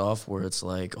that stuff where it's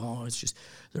like, oh, it's just,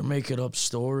 they're making up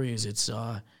stories. It's,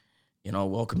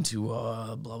 welcome to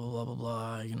blah, blah, blah, blah,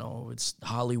 blah. It's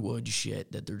Hollywood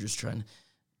shit that they're just trying.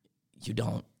 You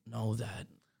don't know that,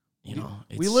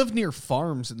 we live near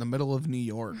farms in the middle of New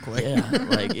York. Yeah,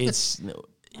 like it's.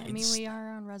 I mean, we are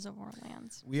on reservoir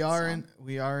lands. We are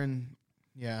in,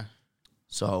 yeah.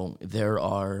 So there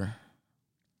are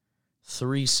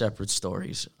 3 separate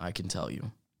stories I can tell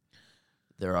you.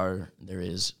 There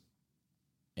is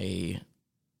a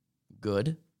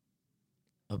good,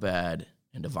 a bad,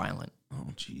 and a violent. Oh,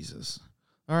 Jesus.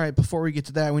 All right, before we get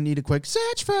to that, we need a quick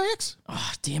Zach Facts.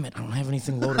 Oh, damn it. I don't have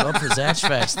anything loaded up for Zach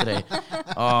Facts today.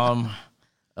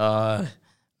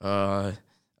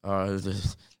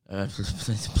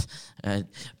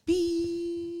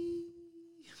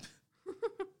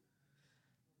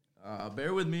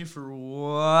 Bear with me for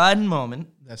one moment.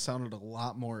 That sounded a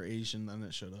lot more Asian than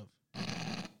it should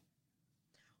have.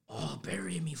 Oh,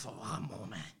 bury me for one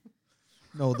moment.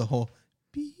 No, the whole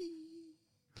beep.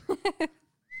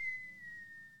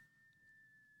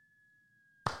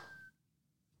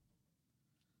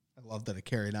 I love that it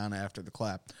carried on after the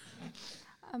clap.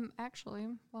 Actually,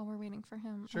 while we're waiting for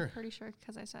him, Sure. I'm pretty sure,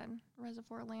 because I said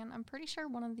reservoir land, I'm pretty sure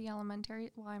one of the I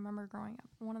remember growing up,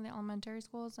 one of the elementary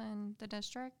schools in the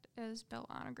district is built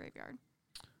on a graveyard.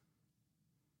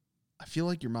 I feel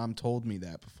like your mom told me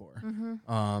that before.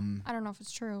 Mm-hmm. I don't know if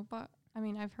it's true, but, I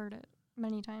mean, I've heard it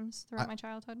many times throughout my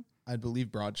childhood. I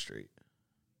believe Broad Street.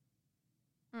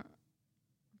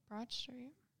 Broad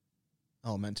Street?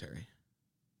 Elementary.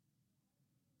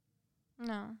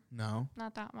 No, No?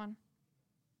 not that one.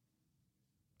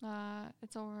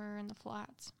 It's over in the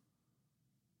flats.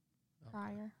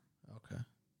 Prior. Okay.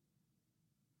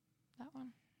 That one.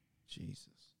 Jesus.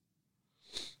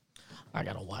 I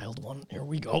got a wild one. Here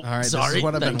we go. All right, Sorry. this is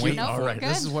what I've been Thank you. waiting No, for. we're Right,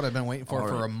 this good. is what I've been waiting for All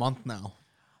for right. a month now.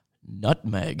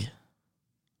 Nutmeg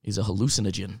is a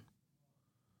hallucinogen.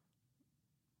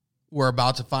 We're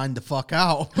about to find the fuck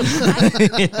out. I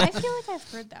feel like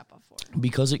I've heard that before.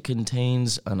 Because it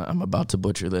contains, and I'm about to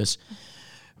butcher this,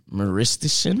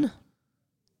 myristicin.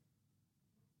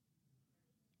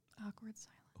 Awkward silence.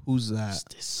 Who's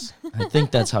that? I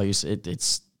think that's how you say it.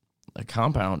 It's a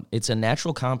compound. It's a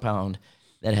natural compound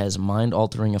that has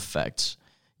mind-altering effects.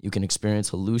 You can experience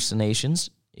hallucinations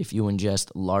if you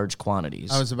ingest large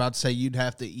quantities. I was about to say you'd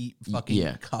have to eat fucking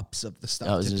Yeah. cups of the stuff.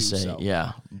 I was to going do to say, so.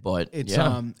 yeah. But It's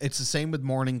yeah. it's the same with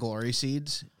morning glory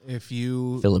seeds. If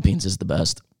you Philippines is the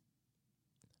best.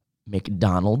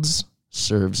 McDonald's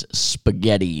serves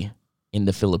spaghetti in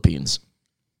the Philippines.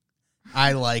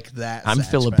 I like that. I'm Zach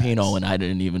Filipino Facts. and I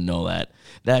didn't even know that.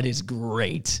 That is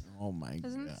great. Oh my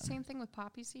Isn't it god. the same thing with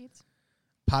poppy seeds?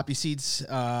 Poppy seeds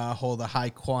hold a high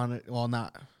quantity, well,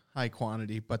 not high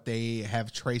quantity, but they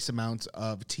have trace amounts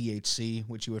of THC,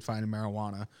 which you would find in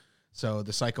marijuana. So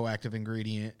the psychoactive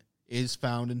ingredient is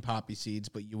found in poppy seeds,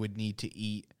 but you would need to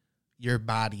eat your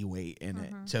body weight in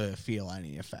it to feel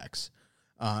any effects.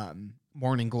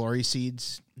 Morning glory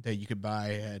seeds that you could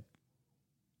buy at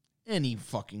any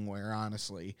fucking where,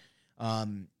 honestly.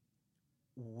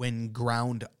 When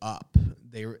ground up,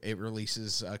 it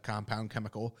releases a compound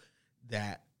chemical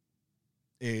that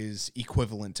is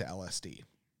equivalent to LSD.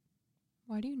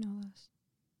 Why do you know this?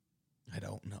 I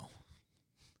don't know.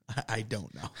 I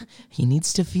don't know. He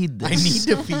needs to feed this. I need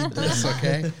to feed this,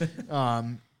 okay?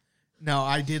 No,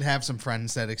 I did have some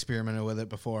friends that experimented with it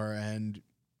before, and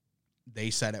they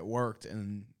said it worked.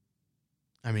 And,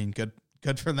 I mean,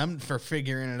 good for them for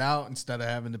figuring it out instead of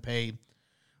having to pay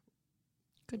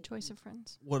Good choice of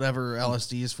friends. whatever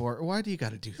LSD is for. Why do you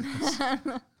got to do this?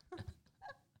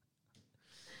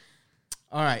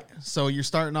 All right, so you're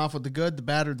starting off with the good, the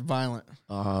bad, or the violent?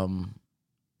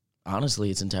 Honestly,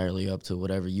 it's entirely up to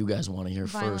whatever you guys want to hear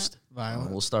Violent. first.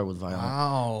 Violent. We'll start with violent.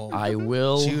 Wow. I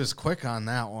will. She was quick on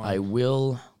that one. I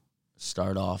will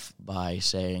start off by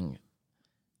saying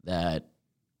that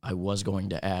I was going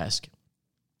to ask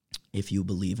if you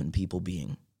believe in people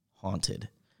being haunted,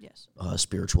 Yes.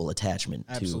 spiritual attachment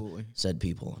Absolutely. to said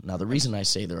people. Now, the reason I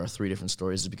say there are 3 different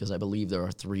stories is because I believe there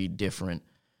are 3 different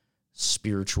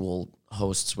spiritual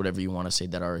hosts, whatever you want to say,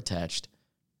 that are attached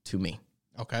to me.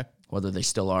 Okay. Whether they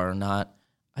still are or not,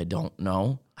 I don't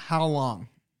know. How long?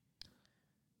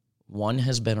 One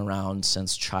has been around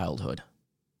since childhood.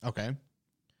 Okay.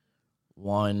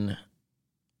 One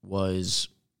was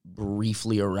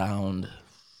briefly around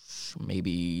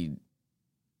maybe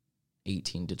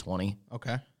 18 to 20.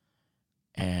 Okay.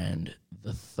 And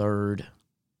the third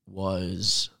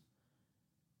was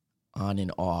on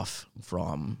and off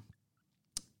from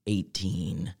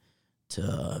 18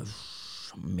 to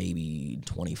maybe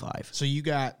 25. So you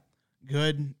got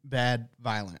good, bad,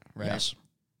 violent, right? Yes.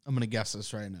 I'm going to guess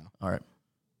this right now. All right.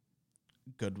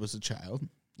 Good was a child.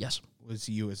 Yes. Was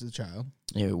you as a child.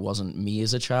 It wasn't me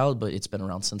as a child, but it's been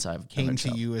around since I've been Came a to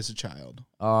child. you as a child.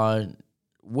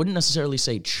 Wouldn't necessarily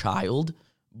say child,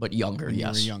 but younger, When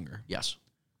yes. you were younger. Yes.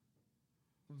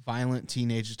 Violent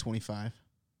teenage is 25.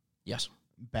 Yes.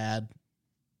 Bad,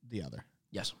 the other.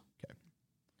 Yes. Okay.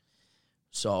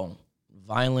 So,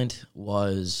 violent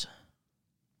was,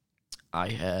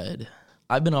 I've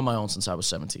been on my own since I was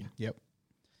 17. Yep.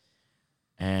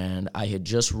 And I had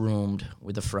just roomed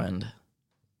with a friend.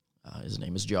 His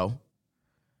name is Joe.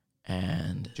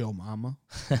 And Joe Mama.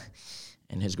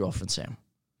 and his girlfriend, Sam.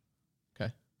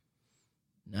 Okay.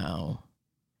 Now,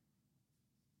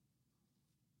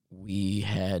 we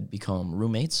had become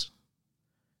roommates.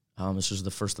 This was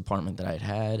the first apartment that I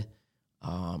had.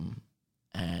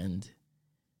 And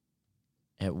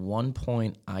at one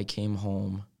point, I came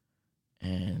home,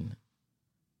 and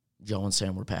Joe and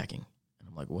Sam were packing. And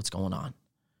I'm like, what's going on?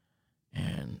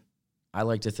 And I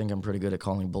like to think I'm pretty good at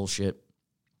calling bullshit.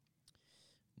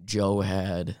 Joe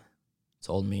had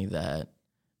told me that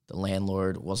the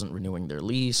landlord wasn't renewing their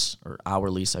lease, or our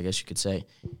lease, I guess you could say,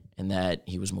 and that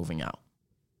he was moving out.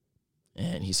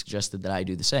 And he suggested that I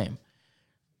do the same.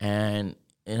 And,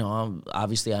 you know,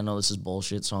 obviously I know this is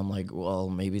bullshit, so I'm like, well,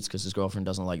 maybe it's because his girlfriend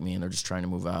doesn't like me and they're just trying to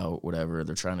move out, whatever.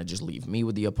 They're trying to just leave me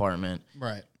with the apartment.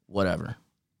 Right. Whatever.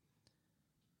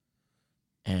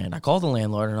 And I called the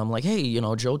landlord, and I'm like, hey, you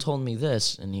know, Joe told me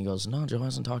this. And he goes, no, Joe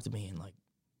hasn't talked to me in, like,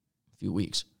 a few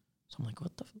weeks. So I'm like,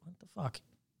 what the fuck?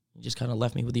 He just kind of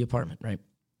left me with the apartment, right?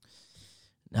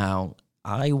 Now,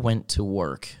 I went to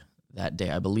work that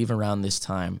day, I believe around this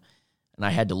time, and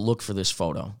I had to look for this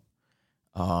photo.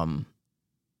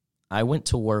 I went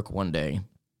to work one day,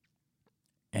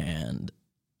 and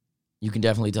you can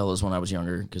definitely tell this when I was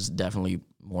younger, because definitely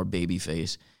more baby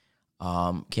face.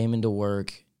 Came into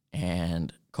work,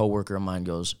 and a coworker of mine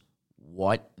goes,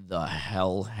 what the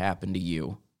hell happened to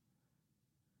you?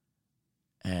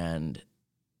 And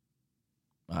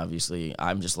obviously,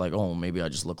 I'm just like, oh, maybe I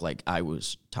just look like I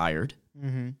was tired.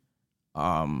 Mm-hmm.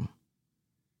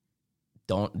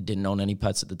 Didn't own any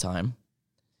pets at the time.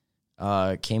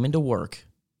 Came into work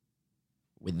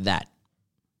with that.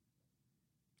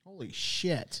 Holy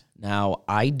shit. Now,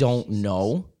 I don't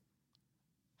know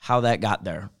how that got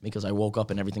there, because I woke up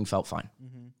and everything felt fine,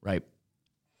 right?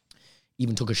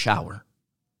 Even took a shower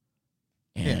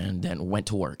and then went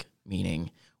to work,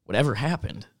 meaning whatever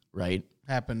happened, right?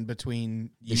 Happened between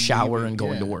The shower and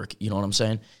going to work, you know what I'm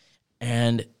saying?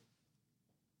 And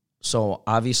so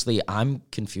obviously I'm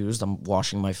confused. I'm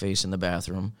washing my face in the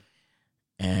bathroom,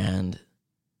 and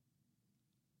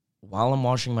while I'm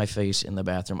washing my face in the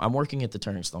bathroom, I'm working at the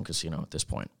Turning Stone Casino at this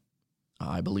point.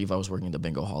 I believe I was working at the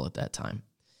bingo hall at that time.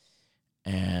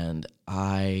 And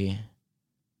I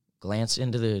glance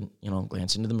into the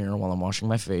mirror while I'm washing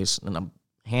my face, and I'm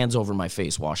hands over my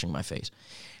face, washing my face.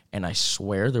 And I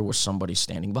swear there was somebody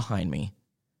standing behind me,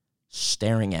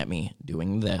 staring at me,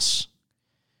 doing this,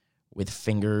 with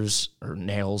fingers or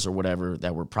nails or whatever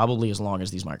that were probably as long as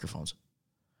these microphones.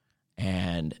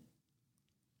 And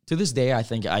to this day, I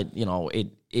think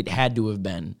it had to have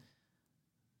been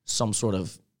some sort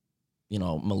of,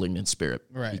 malignant spirit.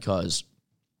 Right. Because,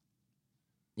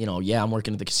 I'm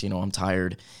working at the casino, I'm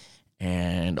tired,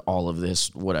 and all of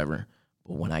this, whatever.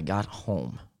 But when I got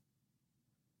home,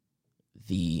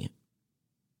 the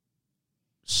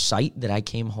sight that I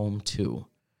came home to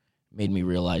made me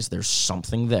realize there's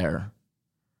something there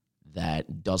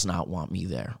that does not want me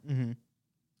there. Mm-hmm.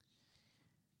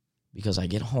 Because I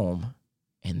get home,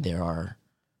 and there are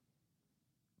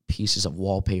pieces of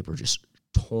wallpaper just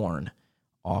torn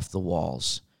off the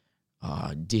walls.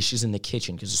 Dishes in the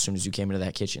kitchen, because as soon as you came into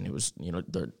that kitchen, it was,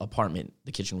 the apartment,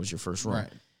 the kitchen was your first room. Right.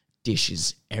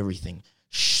 Dishes, everything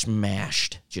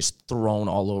smashed, just thrown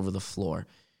all over the floor.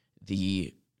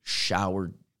 The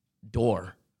shower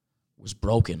door was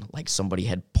broken, like somebody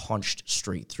had punched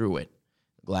straight through it.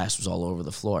 The glass was all over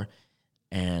the floor.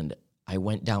 And I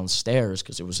went downstairs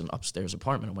because it was an upstairs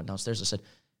apartment. I went downstairs. I said,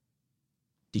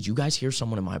 did you guys hear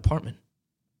someone in my apartment?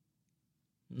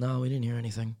 No, we didn't hear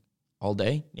anything. All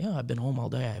day? Yeah, I've been home all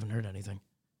day. I haven't heard anything.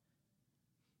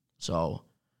 So,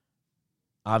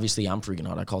 obviously, I'm freaking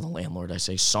out. I call the landlord. I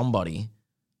say, somebody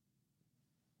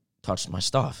touched my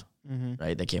stuff,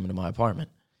 right? They came into my apartment.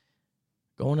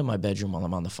 Go into my bedroom while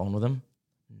I'm on the phone with him.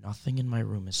 Nothing in my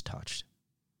room is touched.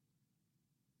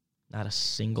 Not a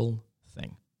single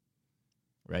thing,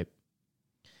 right?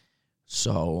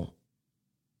 So,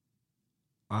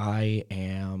 I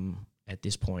am, at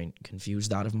this point,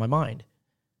 confused out of my mind.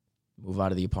 Move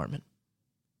out of the apartment,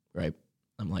 right?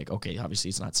 I'm like, okay, obviously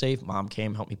it's not safe. Mom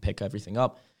came, helped me pick everything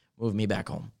up, moved me back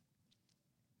home.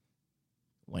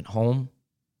 Went home,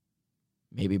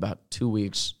 maybe about 2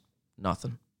 weeks,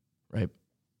 nothing, right?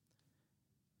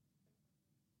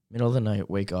 Middle of the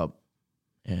night, wake up,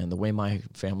 and the way my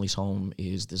family's home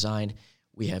is designed,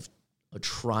 we have a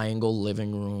triangle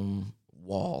living room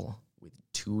wall with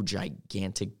 2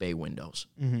 gigantic bay windows,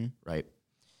 right?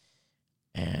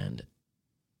 And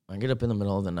I get up in the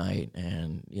middle of the night,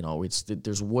 and, you know,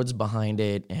 there's woods behind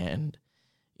it, and,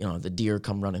 you know, the deer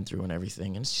come running through and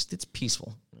everything, and it's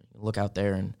peaceful. You look out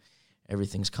there, and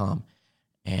everything's calm,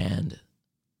 and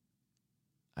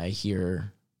I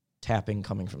hear tapping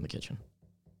coming from the kitchen.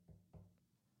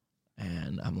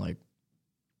 And I'm like,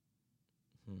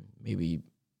 maybe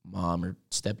mom or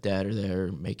stepdad are there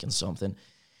making something.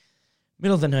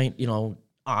 Middle of the night, you know,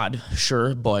 odd,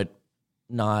 sure, but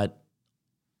not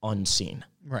unseen.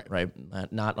 Right?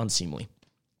 Not unseemly.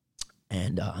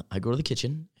 And I go to the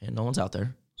kitchen, and no one's out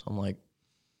there. So I'm like,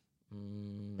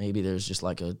 maybe there's just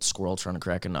like a squirrel trying to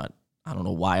crack a nut. I don't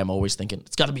know why I'm always thinking,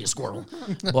 it's got to be a squirrel.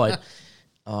 But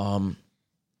I'm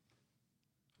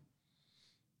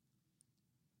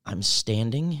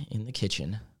standing in the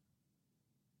kitchen,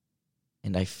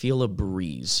 and I feel a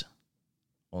breeze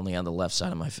only on the left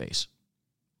side of my face,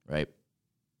 right?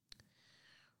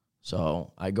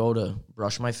 So I go to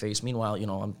brush my face. Meanwhile, you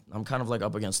know, I'm kind of like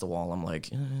up against the wall. I'm like,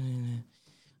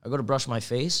 I go to brush my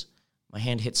face. My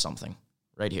hand hits something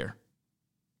right here,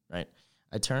 right?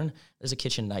 I turn. There's a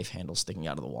kitchen knife handle sticking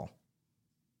out of the wall.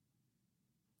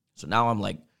 So now I'm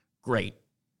like, great.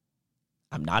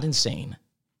 I'm not insane,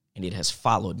 and it has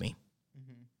followed me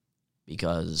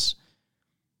because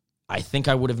I think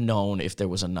I would have known if there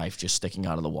was a knife just sticking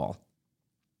out of the wall.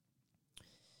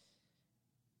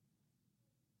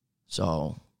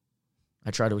 So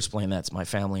I try to explain that to my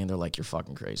family, and they're like, you're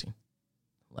fucking crazy.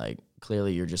 Like,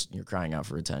 clearly you're crying out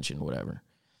for attention, whatever.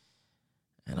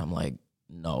 And I'm like,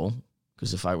 no,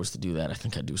 because if I was to do that, I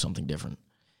think I'd do something different.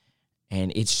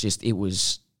 And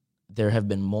there have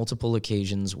been multiple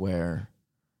occasions where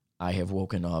I have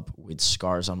woken up with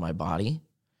scars on my body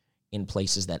in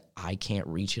places that I can't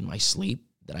reach in my sleep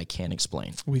that I can't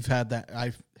explain. We've had that.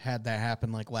 I've had that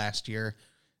happen like last year.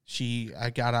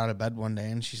 I got out of bed one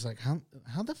day, and she's like,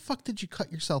 how the fuck did you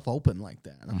cut yourself open like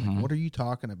that? And I'm like, what are you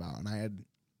talking about? And I had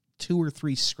 2 or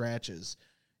 3 scratches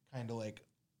kind of like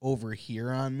over here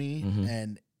on me.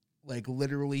 And like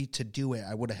literally to do it,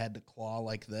 I would have had to claw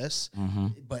like this,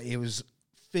 but it was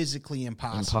physically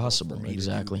impossible for me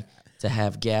exactly. To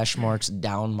have gash marks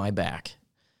down my back,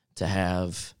 to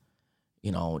have,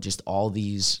 you know, just all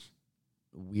these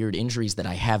weird injuries that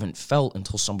I haven't felt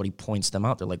until somebody points them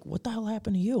out. They're like, what the hell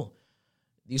happened to you?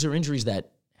 These are injuries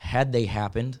that, had they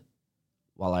happened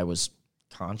while I was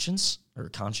conscious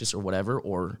or whatever,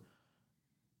 or,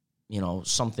 you know,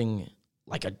 something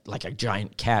like a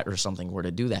giant cat or something were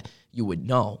to do that, you would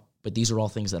know. But these are all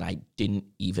things that I didn't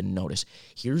even notice.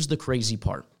 Here's the crazy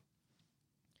part.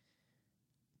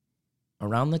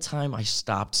 Around the time I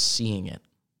stopped seeing it,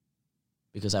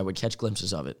 because I would catch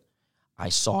glimpses of it, I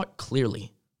saw it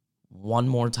clearly one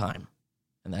more time,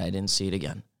 and then I didn't see it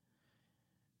again.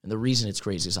 And the reason it's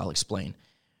crazy is I'll explain.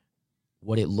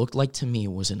 What it looked like to me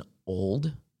was an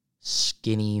old,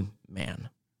 skinny man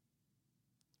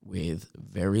with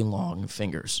very long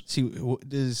fingers. See,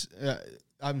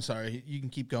 I'm sorry, you can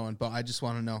keep going, but I just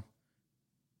want to know.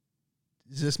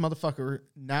 Is this motherfucker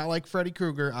not like Freddy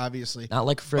Krueger, obviously? Not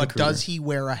like Freddy Krueger. But does he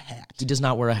wear a hat? He does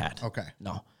not wear a hat. Okay.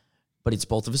 No. But it's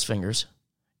both of his fingers.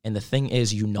 And the thing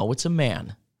is, you know it's a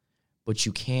man, but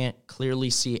you can't clearly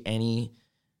see any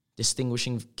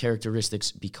distinguishing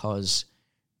characteristics because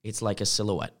it's like a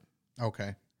silhouette.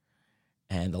 Okay.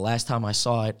 And the last time I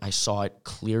saw it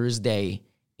clear as day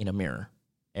in a mirror.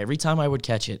 Every time I would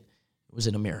catch it, it was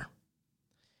in a mirror.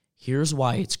 Here's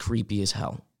why it's creepy as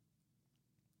hell.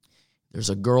 There's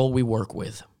a girl we work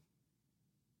with.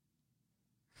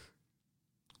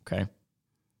 Okay.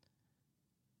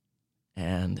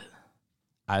 And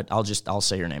I'll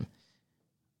say your name.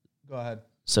 Go ahead.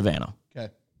 Savannah.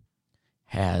 Okay.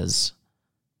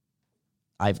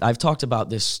 I've talked about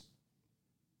this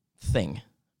thing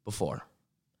before.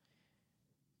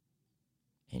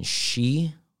 And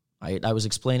I was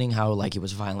explaining how like it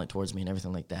was violent towards me and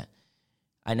everything like that.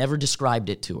 I never described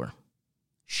it to her.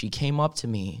 She came up to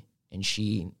me and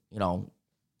she,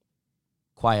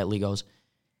 quietly goes,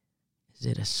 "Is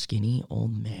it a skinny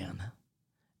old man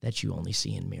that you only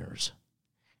see in mirrors?"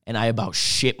 And I about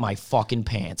shit my fucking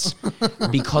pants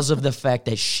because of the fact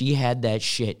that she had that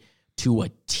shit to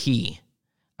a T.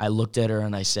 I looked at her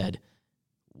and I said,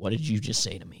 "What did you just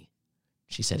say to me?"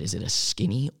 She said, "Is it a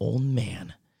skinny old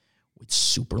man with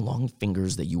super long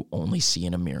fingers that you only see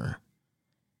in a mirror?"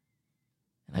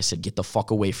 And I said, "Get the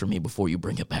fuck away from me before you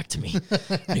bring it back to me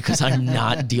because I'm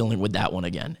not dealing with that one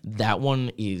again. That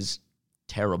one is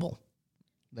terrible.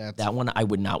 That one I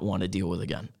would not want to deal with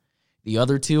again. The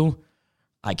other two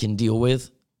I can deal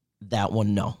with. That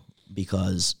one, no,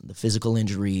 because the physical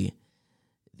injury,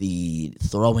 the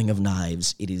throwing of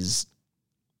knives, it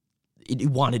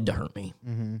wanted to hurt me."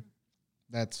 Mm-hmm.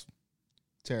 That's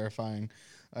terrifying.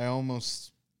 At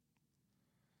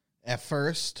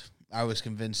first, I was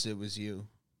convinced it was you.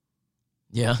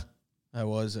 Yeah. I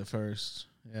was at first,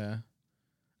 yeah.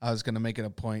 I was going to make it a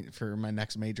point for my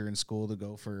next major in school to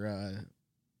go for,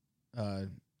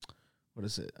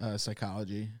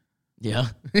 psychology. Yeah.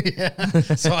 Yeah.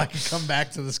 So I could come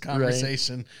back to this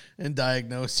conversation and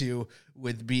diagnose you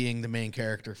with being the main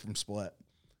character from Split.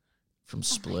 From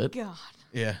Split? God.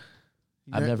 Yeah.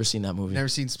 I've never seen that movie. Never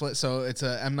seen Split. So it's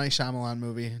a M. Night Shyamalan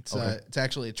movie. It's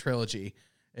actually a trilogy.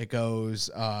 It goes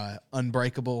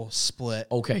Unbreakable, Split.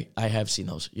 Okay, I have seen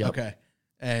those. Yep. Okay.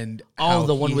 And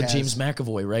the one with James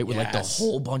McAvoy, right? With like the Yes.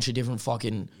 whole bunch of different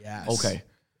fucking... Yes. Okay.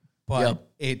 But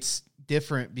it's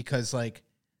different because,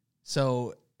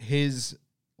 so his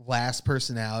last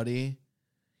personality,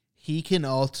 he can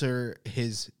alter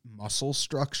his muscle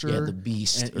structure. Yeah, the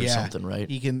Beast or something, right?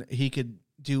 He could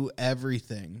do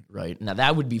everything. Right. Now,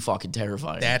 that would be fucking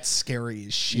terrifying. That's scary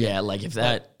as shit. Yeah, like if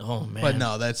that... Oh, man. But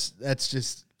no, that's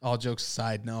just, all jokes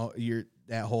aside, no,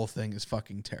 that whole thing is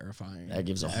fucking terrifying. That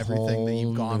gives everything that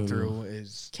you've gone new through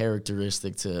is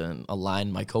characteristic to a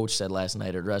line my coach said last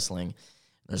night at wrestling.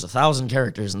 There's 1,000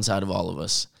 characters inside of all of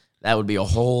us. That would be a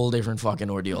whole different fucking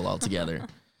ordeal altogether.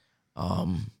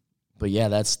 But yeah,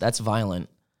 that's violent.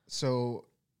 So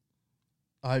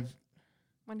when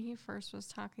he first was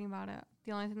talking about it,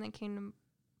 the only thing that came to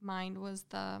mind was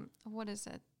the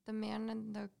man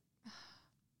in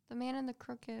the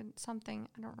crooked something.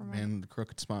 I don't remember. Man with the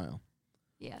Crooked Smile.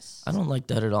 Yes. I don't like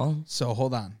that at all. So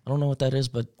hold on. I don't know what that is,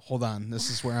 but... Hold on.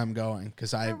 This is where I'm going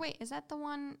because wait, is that the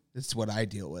one? This is what I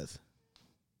deal with.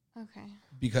 Okay.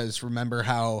 Because remember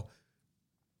how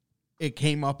it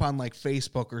came up on like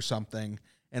Facebook or something,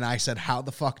 and I said, "How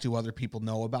the fuck do other people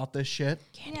know about this shit?"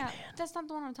 Yeah, that's not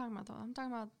the one I'm talking about though. I'm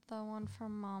talking about the one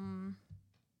from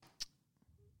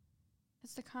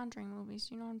it's the Conjuring movies.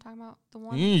 You know what I'm talking about? The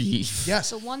one. Yes.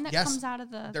 The one that comes out of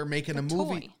the. They're making a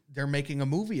movie. Toy. They're making a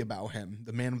movie about him,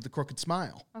 the man with the crooked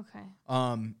smile. Okay.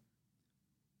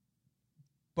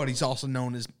 But he's also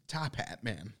known as Top Hat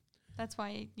Man. That's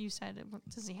why you said,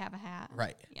 does he have a hat?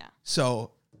 Right. Yeah.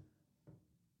 So,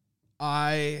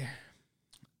 not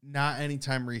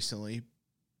anytime recently.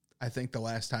 I think the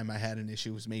last time I had an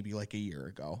issue was maybe like a year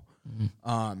ago.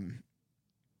 Mm-hmm.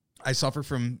 I suffer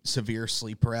from severe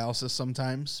sleep paralysis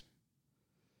sometimes,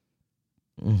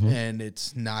 Mm-hmm. and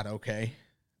it's not okay.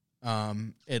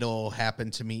 It'll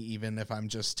happen to me even if I'm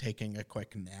just taking a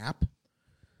quick nap.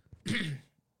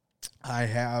 I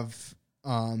have...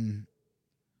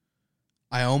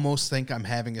 I almost think I'm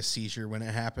having a seizure when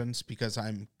it happens because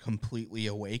I'm completely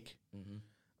awake.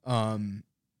 Mm-hmm.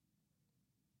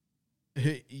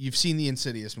 You've seen the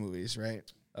Insidious movies, right?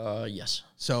 Yes.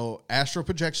 So astral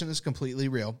projection is completely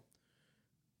real,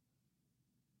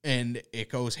 and it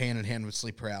goes hand in hand with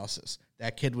sleep paralysis.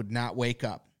 That kid would not wake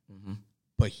up,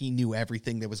 but he knew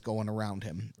everything that was going around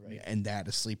him, right. And that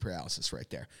is sleep paralysis right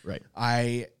there. Right.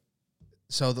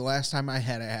 So the last time I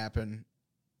had it happen,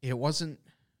 it wasn't...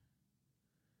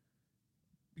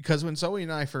 Because when Zoey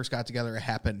and I first got together, it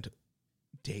happened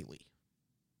daily.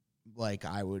 Like,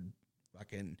 I would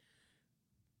fucking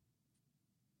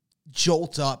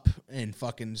jolt up and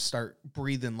fucking start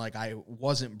breathing like I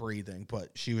wasn't breathing, but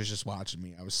she was just watching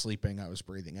me. I was sleeping. I was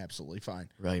breathing absolutely fine.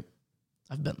 Right.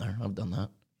 I've been there. I've done that.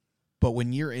 But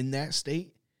when you're in that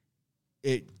state,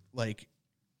 it, like...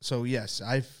 So, yes,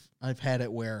 I've had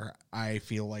it where I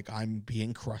feel like I'm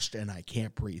being crushed and I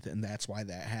can't breathe, and that's why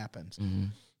that happens. Mm-hmm.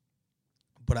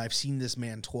 but I've seen this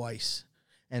man twice.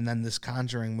 And then this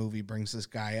Conjuring movie brings this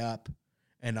guy up,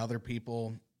 and other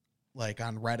people like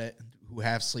on Reddit who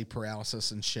have sleep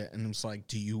paralysis and shit. And it's like,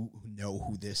 do you know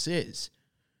who this is?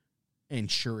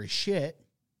 And sure as shit,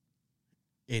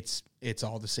 it's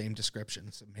all the same description.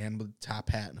 It's a man with a top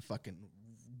hat and a fucking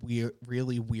weird,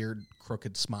 really weird,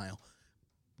 crooked smile.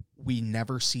 We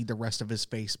never see the rest of his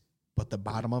face, but the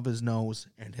bottom of his nose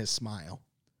and his smile.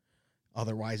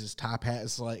 Otherwise, his top hat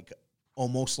is like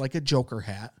almost like a Joker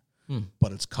hat,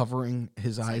 but it's covering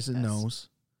his eyes and nose.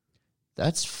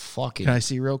 That's fucking Can I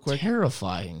see real quick?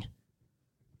 terrifying.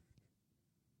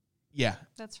 Yeah.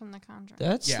 That's from The Conjuring.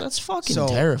 That's fucking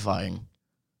terrifying.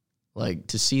 Like,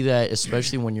 to see that,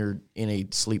 especially when you're in a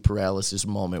sleep paralysis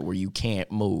moment where you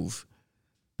can't move.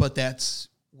 But that's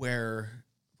where,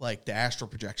 like, the astral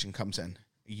projection comes in.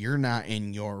 You're not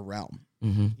in your realm.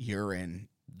 Mm-hmm. You're in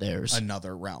Theirs.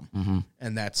 another realm. Mm-hmm.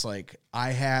 And that's like,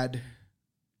 I had,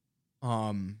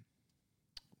 what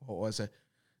was it?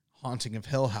 Haunting of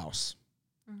Hill House.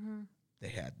 Mm-hmm. They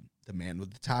had the man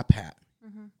with the top hat.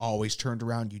 Mm-hmm. Always turned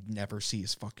around. You'd never see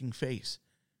his fucking face.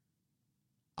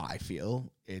 I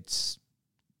feel it's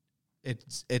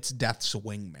Death's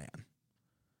wingman.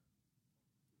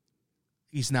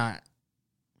 He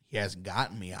hasn't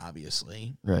gotten me,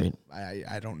 obviously. Right.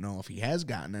 I don't know if he has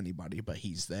gotten anybody, but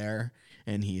he's there,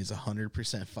 and he is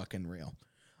 100% fucking real.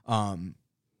 And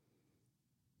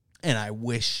I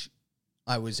wish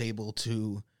I was able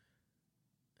to.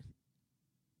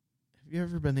 Have you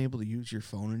ever been able to use your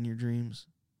phone in your dreams?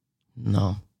 No.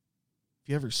 Have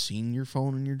you ever seen your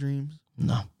phone in your dreams?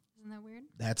 No. Isn't that weird?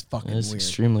 That's fucking It's weird.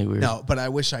 extremely weird. No, but I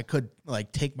wish I could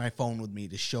like take my phone with me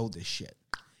to show this shit.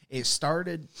 It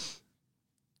started,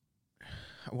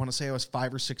 I want to say I was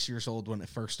 5 or 6 years old when it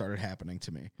first started happening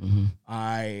to me. Mm-hmm.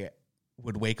 I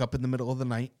would wake up in the middle of the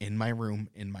night in my room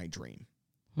in my dream.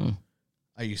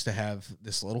 I used to have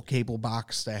this little cable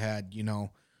box that had,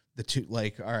 the two,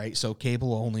 like, all right, so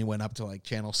cable only went up to like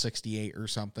channel 68 or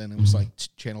something. It was like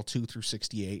channel 2 through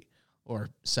 68 or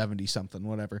 70 something,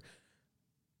 whatever.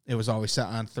 It was always set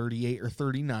on 38 or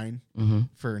 39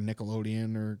 for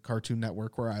Nickelodeon or Cartoon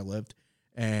Network where I lived.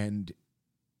 And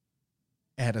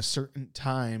at a certain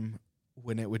time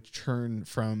when it would turn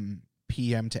from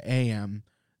PM to AM,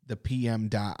 the PM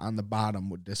dot on the bottom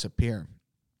would disappear.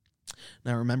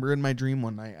 Now, I remember in my dream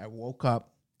one night, I woke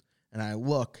up and I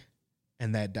look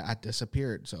and that dot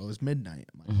disappeared. So it was midnight.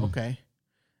 I'm like, okay.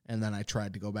 And then I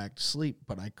tried to go back to sleep,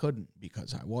 but I couldn't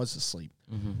because I was asleep.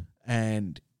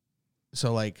 And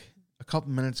so like a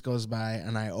couple minutes goes by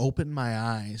and I open my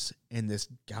eyes and this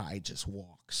guy just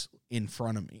walks in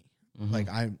front of me. Like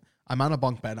I'm on a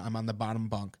bunk bed. I'm on the bottom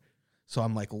bunk. So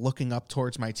I'm like looking up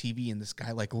towards my TV and this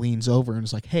guy like leans over and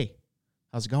is like, hey,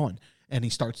 how's it going? And he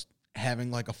starts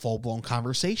having like a full blown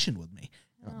conversation with me.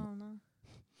 Oh, no.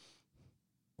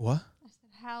 What? I said,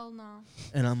 hell no.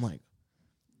 And I'm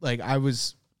like I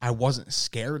wasn't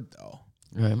scared though.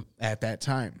 Right. At that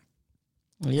time.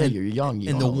 Well, yeah, you're young. You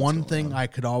And don't the know what's one going thing on. I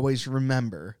could always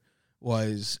remember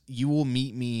was you will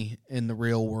meet me in the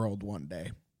real world one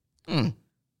day.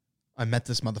 I met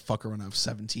this motherfucker when I was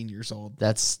 17 years old.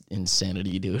 That's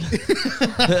insanity, dude.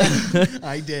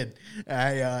 I did.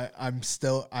 I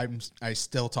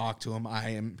still talk to him. I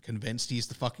am convinced he's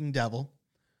the fucking devil.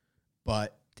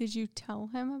 But Did you tell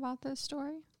him about this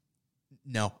story?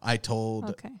 no, I told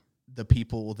Okay. the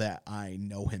people that I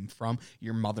know him from.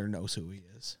 Your mother knows who he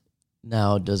is.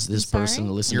 Now, does this sorry? person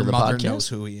listen Your to the mother podcast? knows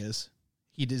who he is.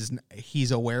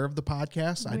 He's aware of the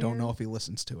podcast. I don't Where? know if he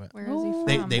listens to it. Where is he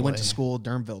from? They went to boy. school at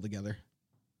Durhamville together.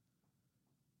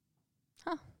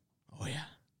 Huh. Oh yeah.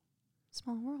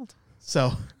 Small world.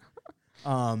 So,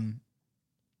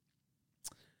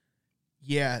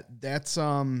 yeah, that's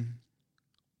a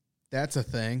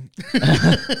thing.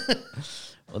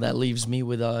 Well, that leaves me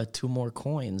with 2 more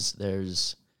coins.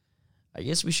 I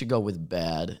guess we should go with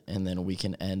bad, and then we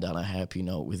can end on a happy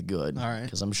note with good. All right.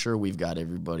 Because I'm sure we've got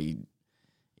everybody,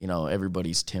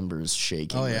 everybody's timbers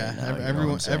shaking. Oh right yeah, now, you know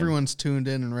what I'm saying? everyone's tuned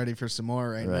in and ready for some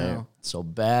more right now. So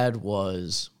bad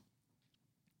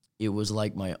it was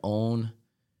like my own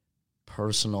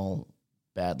personal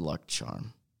bad luck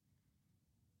charm.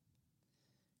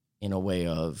 In a way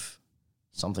of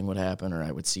something would happen or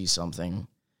I would see something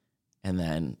and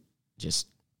then just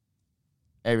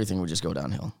everything would just go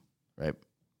downhill, right?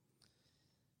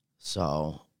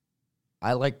 So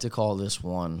I like to call this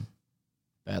one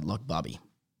Bad Luck Bobby.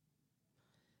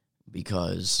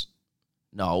 Because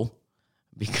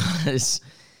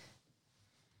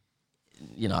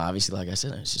obviously, like I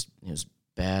said, it was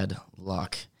bad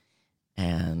luck.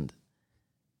 And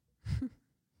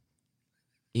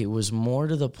it was more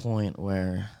to the point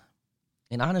where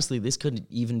and honestly, this could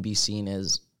even be seen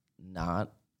as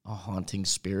not a haunting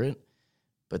spirit,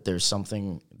 but there's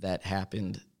something that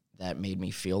happened that made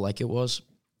me feel like it was.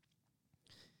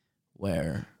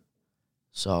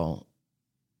 So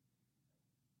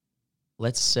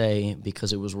let's say,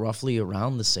 because it was roughly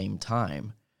around the same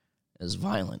time as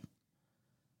Violent,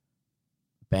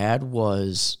 Bad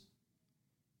was,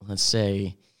 let's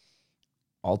say,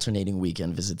 alternating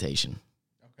weekend visitation.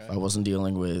 Okay. If I wasn't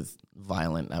dealing with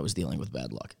Violent, I was dealing with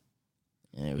bad luck.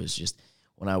 And it was just,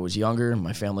 when I was younger,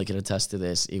 my family could attest to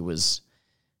this, it was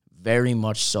very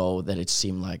much so that it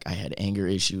seemed like I had anger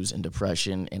issues and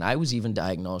depression. And I was even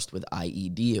diagnosed with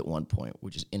IED at one point,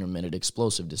 which is intermittent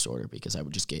explosive disorder, because I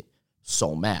would just get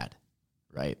so mad,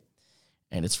 right?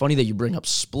 And it's funny that you bring up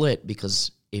Split,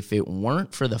 because if it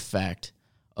weren't for the fact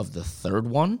of the third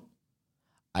one,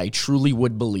 I truly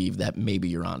would believe that maybe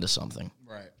you're onto something.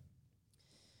 Right.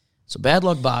 So Bad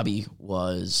Luck Bobby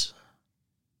was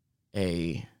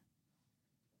a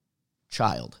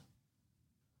child.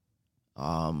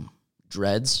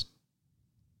 Dreads.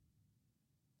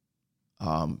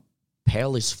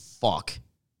 Pale as fuck.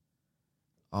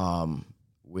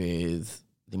 With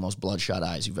the most bloodshot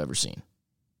eyes you've ever seen.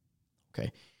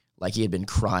 Okay? Like he had been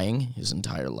crying his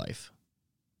entire life.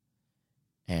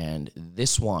 And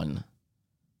this one,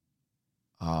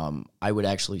 I would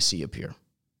actually see appear.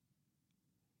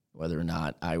 Whether or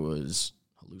not I was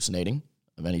hallucinating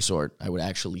of any sort, I would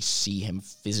actually see him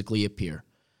physically appear,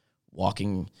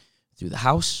 walking through the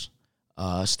house,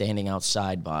 standing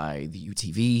outside by the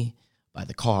UTV, by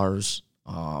the cars,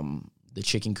 the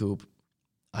chicken coop.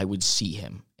 I would see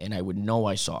him, and I would know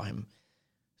I saw him,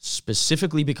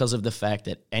 specifically because of the fact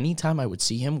that anytime I would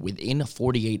see him within a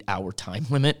 48-hour time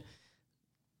limit,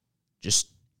 just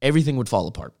everything would fall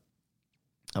apart.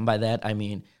 And by that, I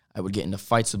mean I would get into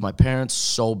fights with my parents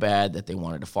so bad that they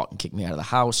wanted to fucking kick me out of the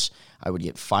house. I would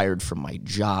get fired from my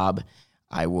job.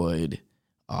 I would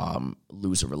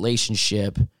lose a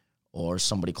relationship, or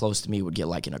somebody close to me would get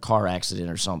like in a car accident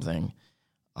or something.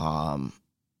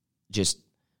 Just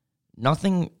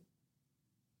nothing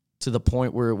to the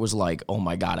point where it was like, oh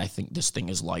my God, I think this thing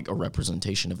is like a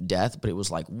representation of death. But it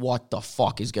was like, what the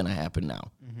fuck is going to happen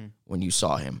now when you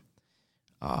saw him?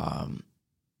 An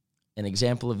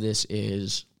example of this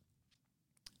is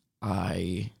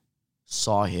I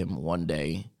saw him one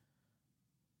day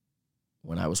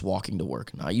when I was walking to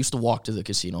work. Now, I used to walk to the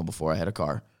casino before I had a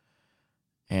car.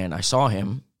 And I saw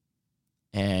him,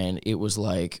 and it was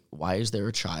like, why is there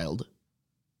a child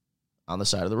on the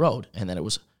side of the road? And then it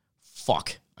was,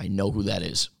 fuck, I know who that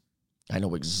is. I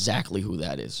know exactly who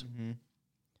that is. Mm-hmm.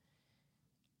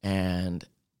 And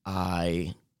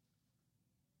I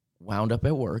wound up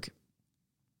at work,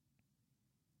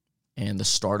 and the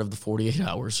start of the 48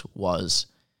 hours was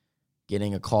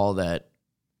getting a call that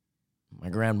my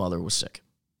grandmother was sick.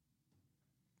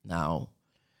 Now,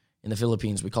 in the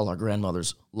Philippines, we call our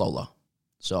grandmothers Lola.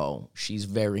 So she's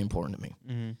very important to me.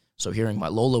 Mm-hmm. So hearing my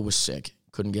Lola was sick,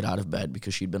 couldn't get out of bed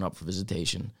because she'd been up for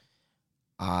visitation,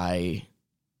 I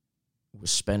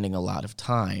was spending a lot of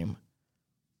time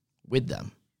with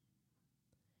them.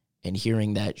 And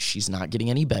hearing that she's not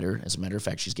getting any better, as a matter of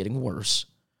fact, she's getting worse,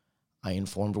 I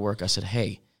informed work. I said,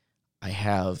 hey, I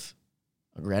have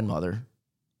a grandmother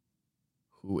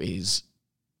who is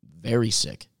very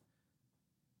sick.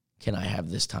 Can I have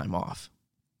this time off?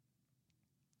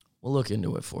 We'll look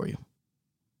into it for you.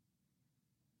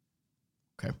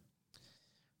 Okay.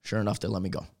 Sure enough, they let me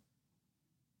go.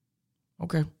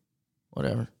 Okay.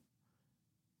 Whatever.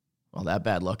 Well, that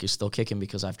bad luck is still kicking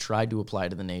because I've tried to apply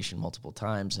to the nation multiple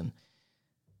times, and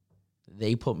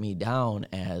they put me down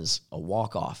as a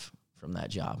walk-off from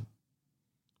that job.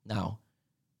 Now,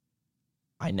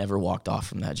 I never walked off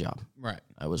from that job. Right.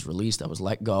 I was released. I was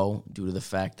let go due to the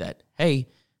fact that, hey,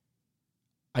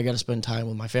 I got to spend time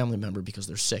with my family member because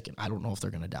they're sick, and I don't know if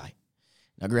they're going to die.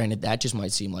 Now, granted, that just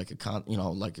might seem like a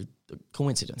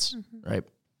coincidence, right?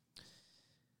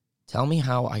 Tell me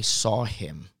how I saw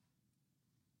him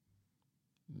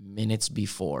minutes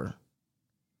before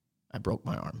I broke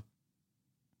my arm.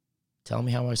 Tell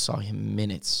me how I saw him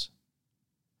minutes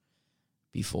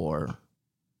before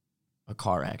a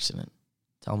car accident.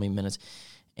 Tell me minutes.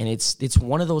 And it's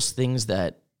one of those things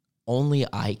that only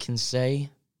I can say,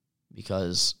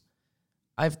 because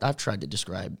I've tried to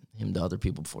describe him to other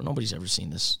people before. Nobody's ever seen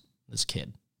this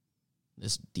kid,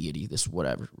 this deity, this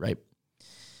whatever, right?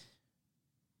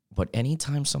 But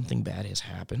anytime something bad has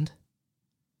happened,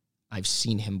 I've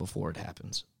seen him before it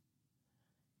happens.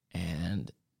 And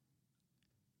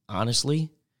honestly,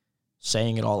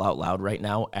 saying it all out loud right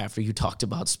now after you talked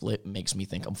about Split makes me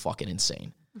think I'm fucking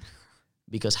insane.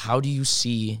 Because how do you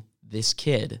see this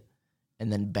kid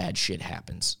and then bad shit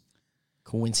happens.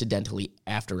 Coincidentally,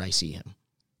 after I see him.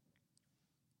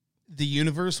 The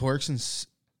universe works in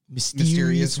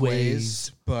mysterious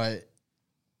ways, but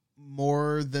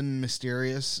more than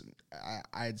mysterious,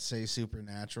 I'd say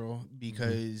supernatural,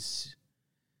 because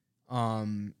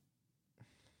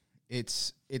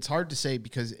it's hard to say,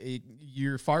 because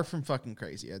you're far from fucking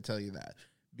crazy, I tell you that,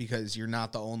 because you're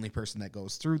not the only person that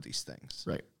goes through these things.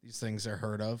 Right. These things are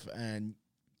heard of, and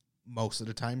most of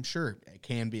the time, sure, it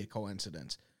can be a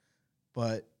coincidence.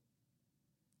 But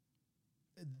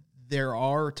there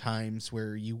are times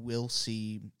where you will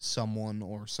see someone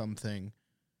or something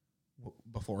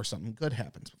before something good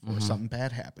happens, before something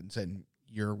bad happens, and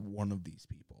you're one of these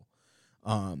people.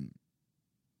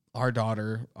 Our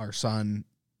daughter, our son,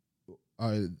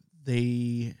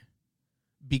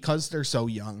 because they're so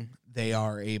young,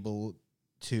 they're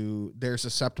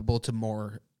susceptible to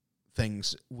more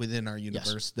things within our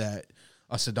universe that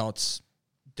us adults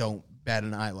don't bat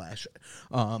an eyelash.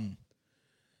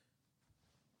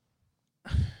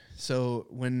 So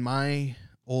when my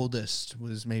oldest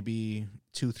was maybe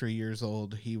 2-3 years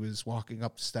old, he was walking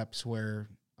up the steps where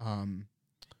a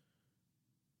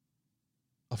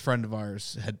friend of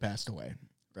ours had passed away.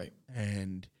 Right.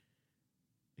 And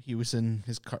he was in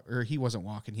his car, or he wasn't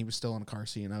walking, he was still in a car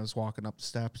seat, and I was walking up the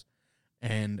steps,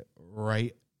 and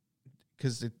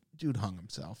because the dude hung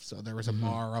himself, so there was a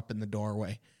bar up in the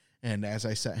doorway, and as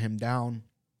I set him down,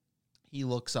 he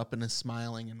looks up and is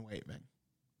smiling and waving.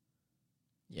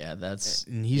 Yeah,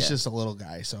 and he's just a little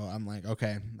guy, so I'm like,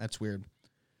 okay, that's weird.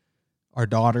 Our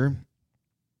daughter,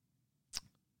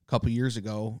 a couple years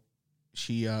ago,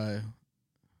 she,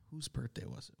 whose birthday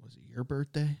was it? Was it your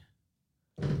birthday?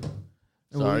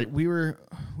 Sorry. We were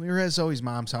at Zoe's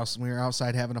mom's house, and we were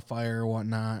outside having a fire or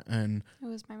whatnot, and It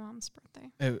was my mom's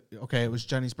birthday. it was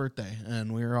Jenny's birthday,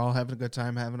 and we were all having a good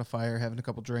time, having a fire, having a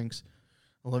couple drinks.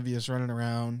 Olivia's running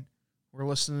around. We're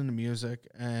listening to music,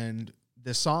 and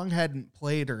the song hadn't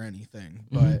played or anything,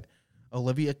 but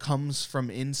Olivia comes from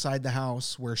inside the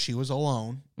house where she was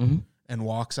alone and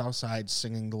walks outside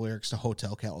singing the lyrics to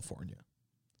Hotel California.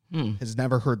 Has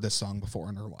never heard this song before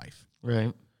in her life.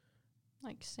 Right.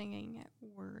 Like singing it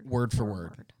word for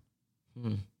word.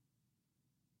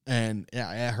 And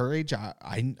at her age,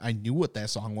 I knew what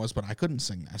that song was, but I couldn't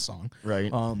sing that song.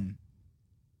 Right.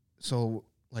 So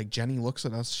like Jenny looks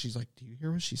at us, she's like, "Do you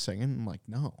hear what she's singing?" I'm like,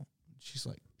 "No." She's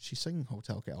like, "She's singing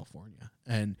Hotel California."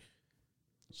 And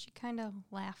she kind of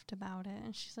laughed about it,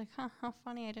 and she's like, "Huh, how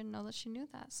funny! I didn't know that she knew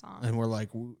that song." And we're like,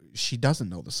 "She doesn't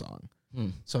know the song."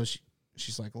 So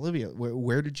she's like, "Olivia,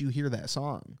 where did you hear that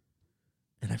song?"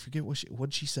 And I forget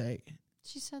what'd she say.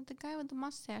 She said, "The guy with the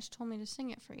mustache told me to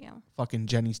sing it for you." Fucking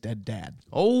Jenny's dead dad.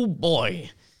 Oh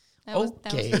boy. That was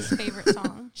his favorite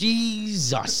song.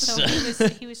 Jesus. So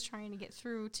he was trying to get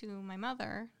through to my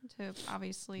mother to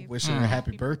obviously wish her a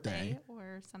happy birthday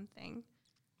or something.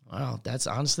 Wow, that's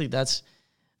I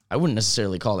wouldn't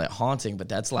necessarily call that haunting, but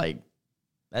that's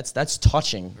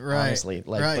touching, honestly.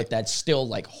 Like, but that's still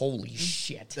like, holy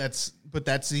shit. That's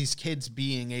these kids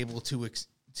being able to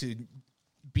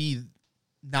be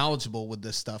knowledgeable with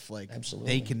this stuff. Like,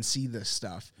 absolutely, they can see this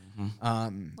stuff.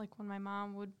 Like when my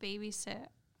mom would babysit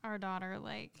our daughter,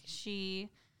 like she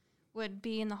would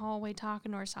be in the hallway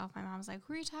talking to herself. My mom's like,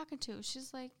 "Who are you talking to?"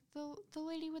 She's like, the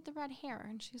lady with the red hair.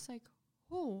 And she's like,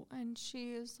 "Who?" And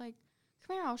she is like,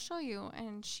 "Come here, I'll show you."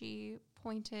 And she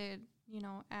pointed,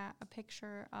 at a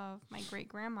picture of my great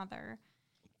grandmother,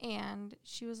 and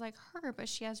she was like, "Her, but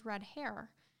she has red hair."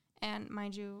 And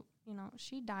mind you,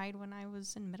 she died when I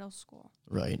was in middle school.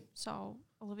 Right. So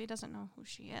Olivia doesn't know who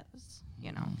she is,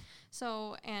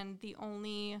 So, and the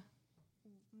only,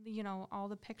 all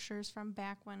the pictures from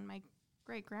back when my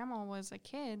great grandma was a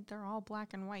kid, they're all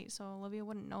black and white. So Olivia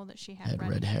wouldn't know that she had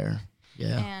red hair.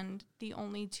 Yeah. And the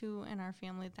only two in our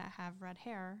family that have red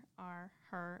hair are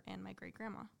her and my great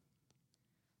grandma.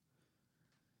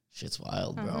 Shit's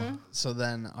wild, bro. So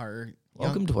then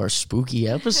welcome to our spooky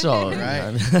episode.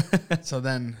 Right. So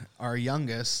then our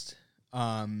youngest,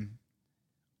 when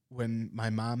my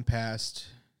mom passed,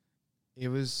 it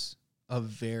was a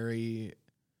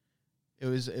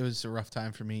rough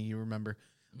time for me. You remember?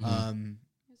 It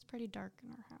was pretty dark in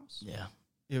our house. Yeah.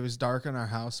 It was dark in our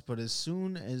house, but as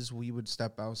soon as we would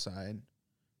step outside,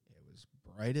 it was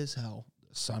bright as hell.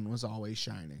 The sun was always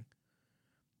shining.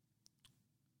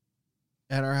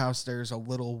 At our house, there's a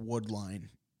little wood line,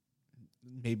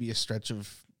 maybe a stretch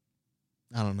of,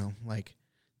 I don't know, like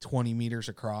 20 meters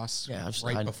across,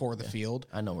 before the field.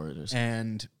 I know where it is.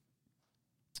 And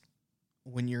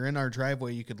when you're in our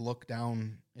driveway, you could look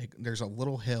down. There's a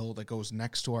little hill that goes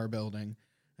next to our building,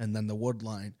 and then the wood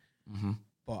line.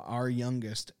 But our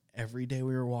youngest, every day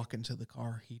we were walking to the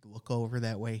car, he'd look over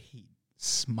that way, he'd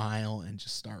smile and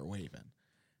just start waving.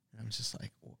 And I'm just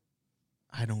like, well,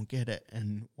 I don't get it.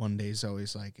 And one day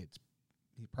Zoe's like,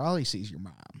 he probably sees your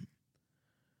mom.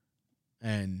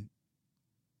 And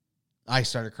I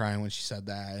started crying when she said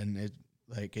that, and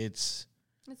it's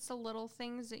the little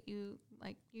things that you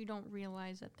don't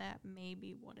realize that may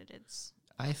be what it is.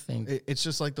 I think it's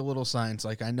just like the little signs.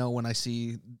 Like, I know when I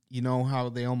see, you know how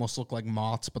they almost look like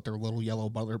moths, but they're little yellow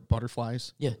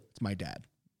butterflies? Yeah. It's my dad.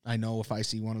 I know if I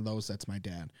see one of those, that's my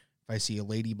dad. If I see a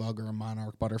ladybug or a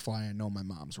monarch butterfly, I know my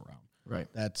mom's around. Right.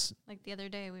 That's like the other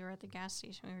day we were at the gas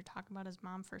station. We were talking about his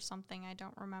mom for something I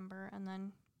don't remember, and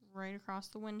then right across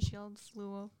the windshield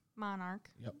flew a monarch.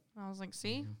 Yep. And I was like,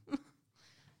 see?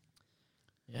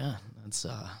 Yeah, that's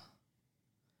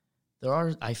there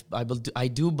are I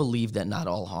do believe that not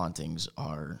all hauntings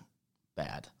are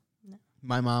bad.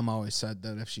 my mom always said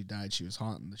that if she died, she was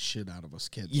haunting the shit out of us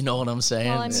kids. You know what I'm saying?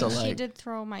 Well, I mean, so she like, did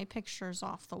throw my pictures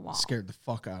off the wall. Scared the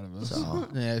fuck out of us. So.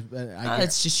 Yeah, but I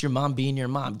it's just your mom being your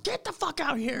mom. Get the fuck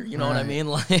out here. You know what I mean?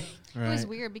 Like, It was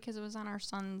weird because it was on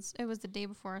it was the day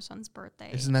before our son's birthday.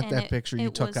 Isn't that picture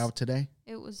you took out today?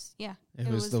 It was, yeah. It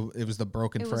was the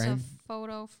broken frame. It was a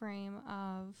photo frame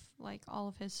of like all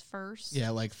of his first.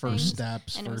 Yeah, like first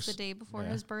steps. And first, it was the day before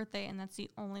his birthday, and that's the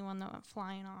only one that went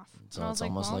flying off. so it's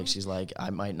almost like she's like,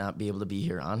 I might not be able to be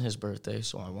here on his birthday,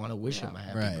 so I want to wish him a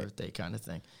happy birthday kind of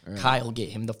thing. Right. Kyle, get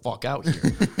him the fuck out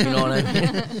here. You know what I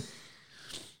mean?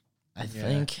 I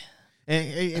think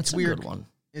it's weird. Good one.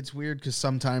 It's weird because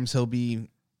sometimes he'll be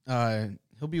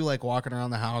like walking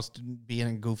around the house being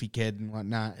a goofy kid and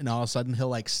whatnot, and all of a sudden he'll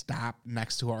like stop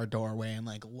next to our doorway and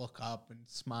like look up and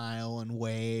smile and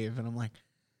wave, and I'm like,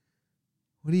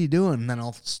 what are you doing? And then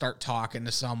I'll start talking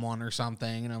to someone or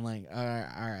something, and I'm like, all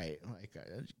right, like,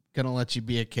 gonna let you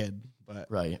be a kid, but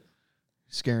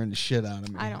scaring the shit out of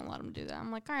me. I don't let him do that.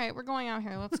 I'm like, all right, we're going out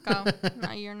here. Let's go.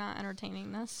 No, you're not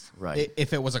entertaining this. Right.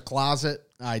 If it was a closet,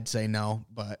 I'd say no,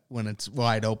 but when it's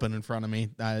wide open in front of me,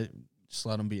 I just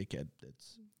let him be a kid.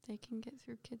 They can get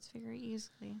through kids very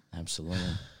easily. Absolutely.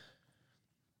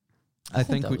 I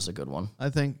think that was a good one. I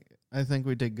think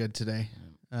we did good today.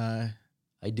 I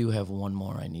do have one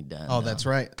more I need to end. Oh, that's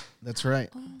right. That's right.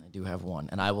 I do have one,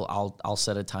 and I'll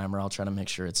set a timer. I'll try to make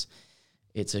sure it's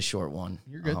a short one.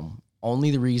 You're good.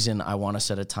 Only the reason I want to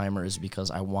set a timer is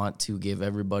because I want to give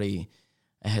everybody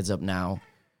a heads up now.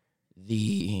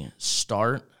 The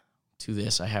start to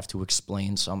this, I have to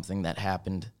explain something that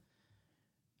happened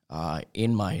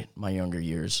in my younger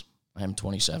years. I am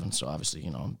 27, so obviously,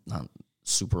 I'm not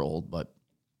super old, but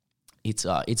it's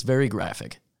very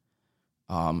graphic.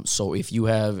 So if you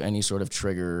have any sort of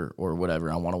trigger or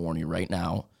whatever, I want to warn you right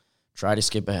now, try to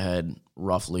skip ahead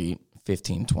roughly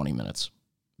 15, 20 minutes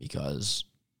because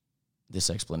this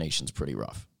explanation is pretty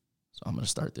rough. So I'm going to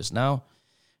start this now,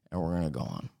 and we're going to go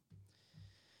on.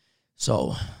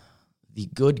 So the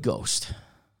good ghost,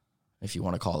 if you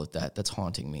want to call it that, that's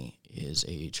haunting me, is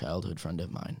a childhood friend of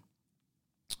mine.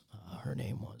 Her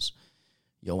name was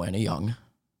Joanna Young.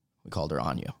 We called her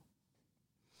Anya.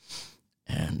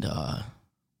 And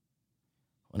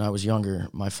when I was younger,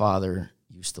 my father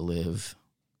used to live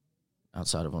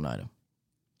outside of Oneida.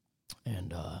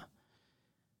 And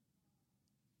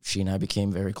she and I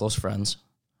became very close friends,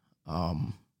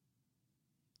 to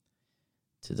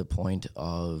the point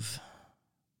of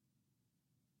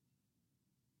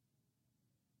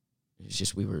it's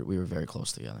just we were very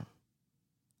close together,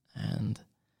 and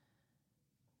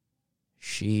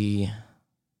she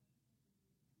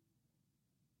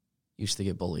used to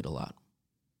get bullied a lot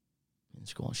in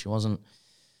school. She wasn't.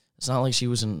 It's not like she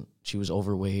was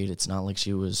overweight. It's not like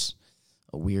she was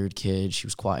a weird kid. She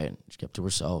was quiet. She kept to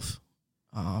herself.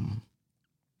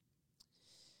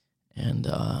 And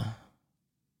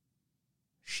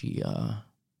she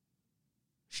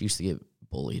used to get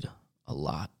bullied a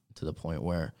lot to the point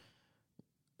where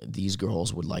these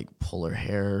girls would like pull her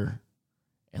hair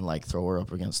and like throw her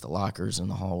up against the lockers in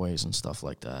the hallways and stuff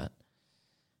like that.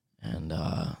 And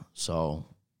so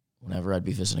whenever I'd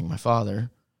be visiting my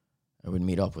father, I would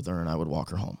meet up with her and I would walk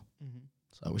her home. Mm-hmm.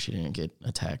 So I wish she didn't get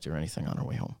attacked or anything on her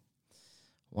way home.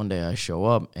 One day I show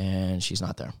up and she's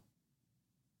not there.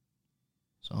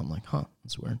 So I'm like,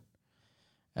 that's weird.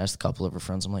 Asked a couple of her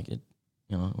friends. I'm like,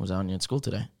 was out at school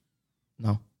today?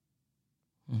 No.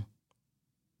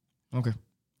 Okay.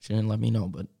 She didn't let me know,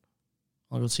 but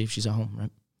I'll go see if she's at home,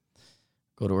 right?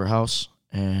 Go to her house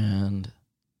and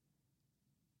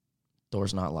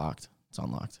door's not locked. It's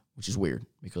unlocked, which is weird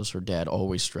because her dad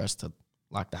always stressed to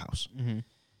lock the house. Mm-hmm.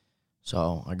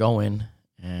 So I go in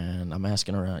and I'm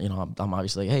asking her, I'm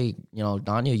obviously like, hey,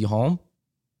 Danya, you home?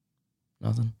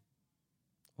 Nothing.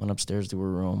 went upstairs to her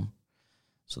room.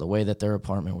 So the way that their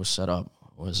apartment was set up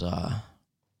was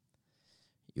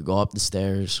you go up the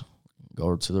stairs,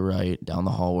 go to the right, down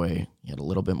the hallway, you had a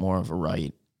little bit more of a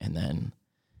right, and then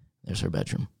there's her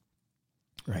bedroom.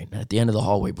 Right. And at the end of the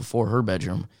hallway before her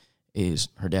bedroom is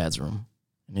her dad's room,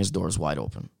 and his door is wide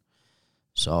open.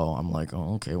 So I'm like,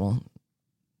 oh, okay, well,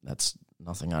 that's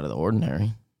nothing out of the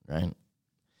ordinary, right?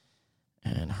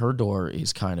 And her door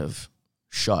is kind of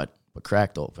shut, but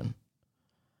cracked open.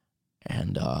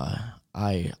 And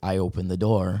I open the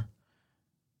door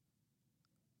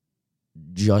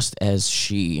just as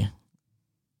she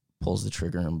pulls the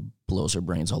trigger and blows her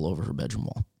brains all over her bedroom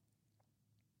wall.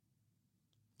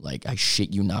 Like, I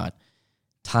shit you not.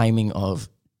 Timing of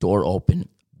door open,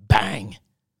 bang.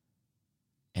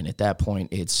 And at that point,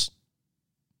 it's,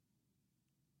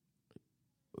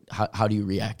 how do you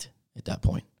react at that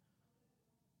point?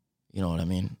 You know what I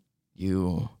mean?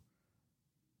 You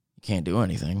can't do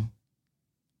anything.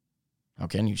 How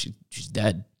can you? She's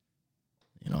dead.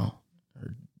 You know?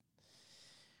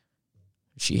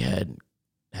 She had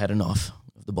enough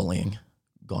of the bullying,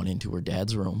 gone into her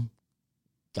dad's room,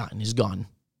 gotten his gun,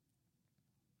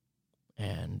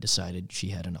 and decided she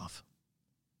had enough.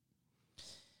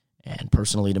 And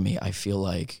personally to me, I feel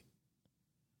like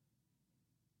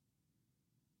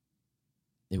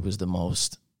it was the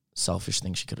most selfish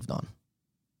thing she could have done.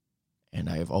 And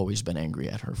I have always been angry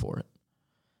at her for it,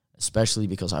 especially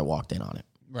because I walked in on it.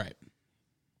 Right.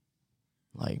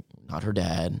 Like, not her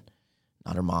dad,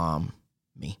 not her mom,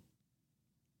 me.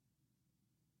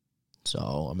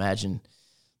 So imagine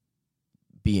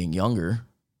being younger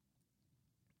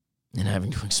and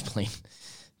having to explain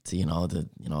to, the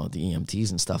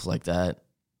EMTs and stuff like that,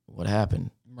 what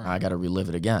happened. Right. I got to relive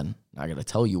it again. I got to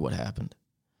tell you what happened.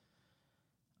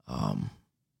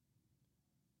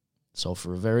 So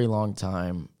for a very long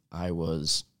time, I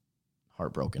was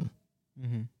heartbroken.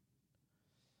 Mm-hmm.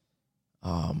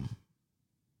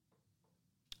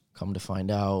 Come to find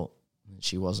out,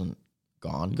 she wasn't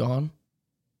gone.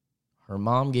 Her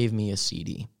mom gave me a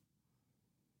CD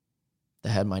that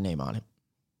had my name on it.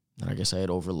 And I guess I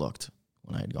had overlooked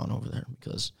when I had gone over there,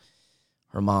 because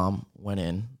her mom went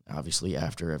in, obviously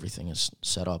after everything is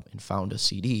set up, and found a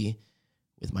CD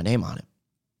with my name on it.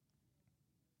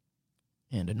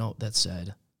 And a note that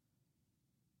said,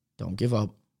 "Don't give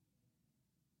up.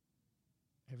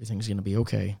 Everything's going to be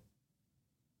okay.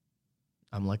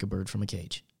 I'm like a bird from a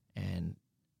cage." And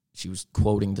she was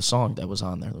quoting the song that was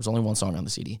on there. There was only one song on the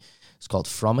CD. It's called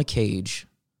From a Cage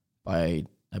by,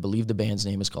 I believe the band's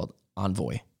name is called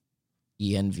Envoy.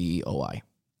 ENVOI.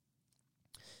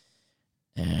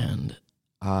 And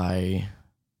I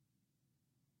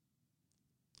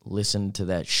listened to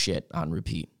that shit on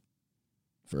repeat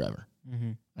forever.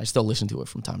 Mm-hmm. I still listen to it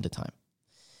from time to time.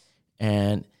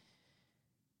 And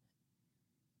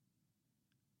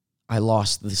I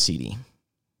lost the CD.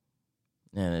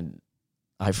 And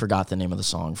I forgot the name of the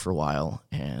song for a while.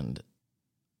 And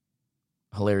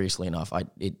hilariously enough,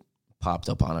 it popped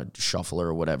up on a shuffler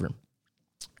or whatever.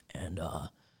 And,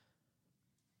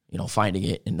 finding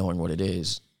it and knowing what it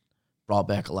is brought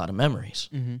back a lot of memories.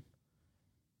 Mm-hmm.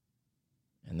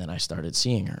 And then I started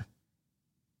seeing her.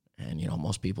 And,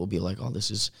 most people be like, oh,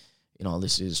 this is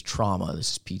trauma.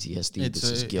 This is PTSD. This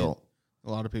is guilt.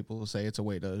 A lot of people will say it's a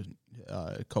way to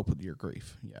cope with your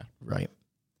grief. Yeah. Right.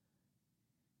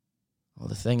 Well,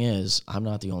 the thing is, I'm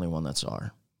not the only one that saw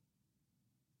her.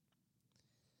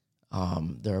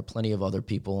 There are plenty of other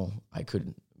people I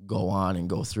could go on and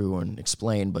go through and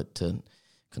explain, but to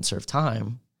conserve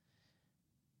time,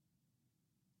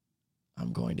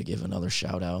 I'm going to give another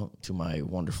shout out to my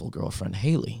wonderful girlfriend,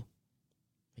 Haley,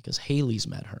 because Haley's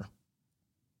met her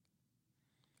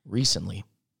recently.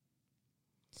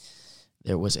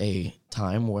 There was a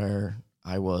time where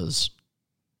I was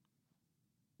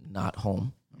not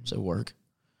home. I was at work.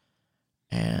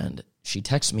 And she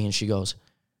texts me and she goes,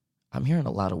 "I'm hearing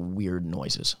a lot of weird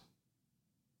noises."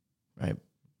 Right?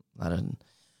 A lot of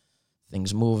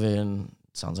things moving.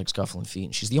 Sounds like scuffling feet.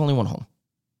 And she's the only one home.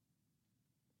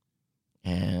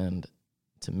 And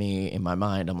to me, in my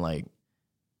mind, I'm like,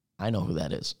 I know who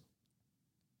that is.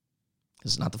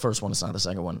 It's not the first one. It's not the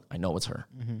second one. I know it's her.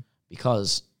 Mm-hmm.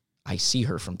 Because I see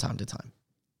her from time to time.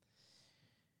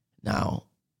 Now,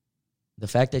 the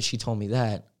fact that she told me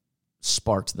that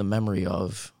sparked the memory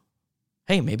of,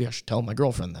 hey, maybe I should tell my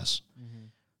girlfriend this. Mm-hmm.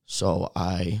 So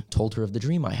I told her of the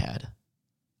dream I had,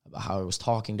 about how I was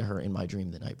talking to her in my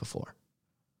dream the night before.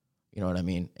 You know what I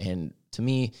mean? And to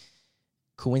me,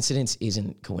 coincidence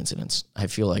isn't coincidence. I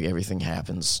feel like everything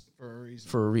happens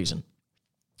for a reason.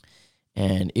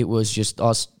 And it was just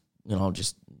us,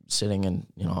 just sitting in,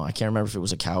 I can't remember if it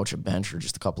was a couch, a bench, or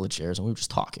just a couple of chairs, and we were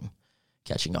just talking,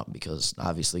 catching up, because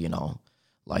obviously,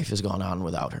 life has gone on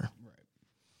without her. Right.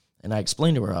 And I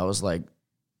explained to her, I was like,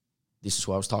 this is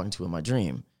who I was talking to in my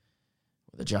dream,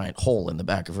 with a giant hole in the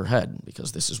back of her head,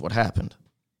 because this is what happened.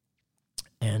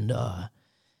 And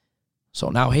so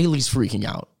now Haley's freaking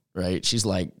out, right? She's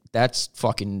like, that's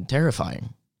fucking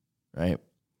terrifying, right?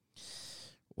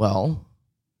 Well,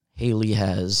 Haley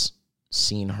has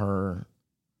seen her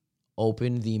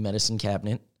open the medicine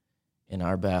cabinet in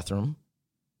our bathroom.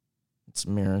 It's a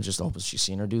mirror, just opens. She's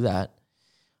seen her do that.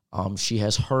 She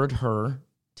has heard her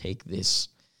take this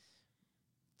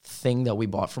thing that we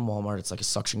bought from Walmart. It's like a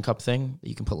suction cup thing that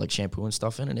you can put like shampoo and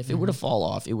stuff in. And if it were to fall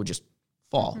off, it would just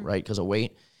fall, right? Because of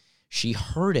weight. She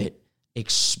heard it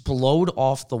explode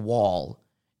off the wall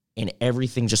and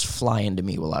everything just fly into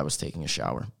me while I was taking a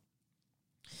shower.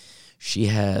 She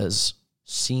has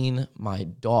seen my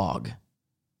dog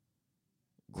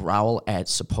growl at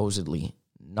supposedly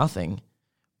nothing,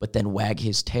 but then wag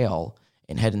his tail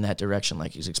and head in that direction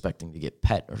like he's expecting to get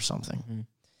pet or something.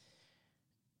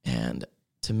 And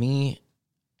to me,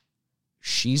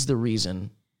 she's the reason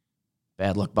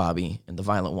Bad Luck Bobby and the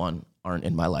Violent One aren't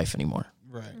in my life anymore.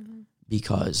 Right.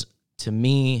 Because to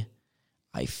me,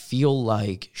 I feel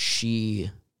like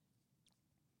she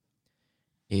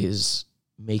is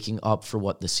making up for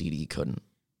what the CD couldn't.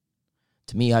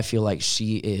 To me, I feel like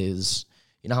she is,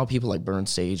 how people like burn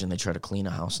sage and they try to clean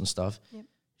a house and stuff? Yep.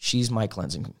 She's my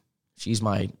cleansing. She's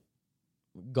my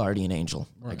guardian angel,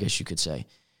 right. I guess you could say.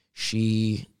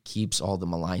 She keeps all the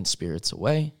malign spirits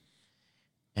away,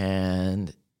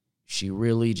 and she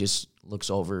really just looks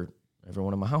over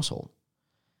everyone in my household.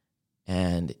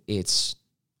 And it's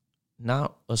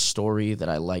not a story that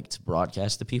I like to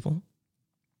broadcast to people.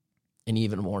 And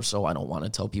even more so, I don't want to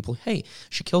tell people, hey,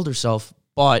 she killed herself,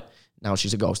 but now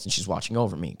she's a ghost and she's watching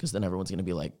over me, because then everyone's going to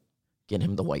be like, get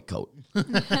him the white coat.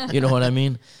 You know what I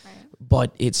mean? Right.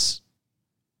 But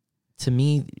to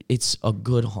me, it's a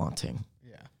good haunting.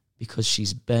 Yeah. Because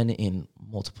she's been in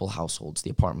multiple households, the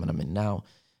apartment I'm in now,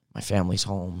 my family's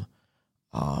home,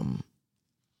 and,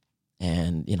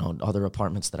 other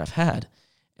apartments that I've had.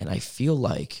 And I feel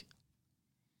like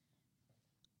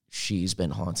she's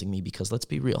been haunting me because, let's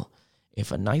be real,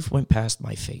 if a knife went past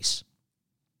my face,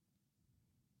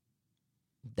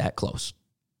 that close,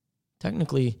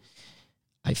 technically,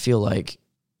 I feel like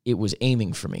it was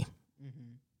aiming for me.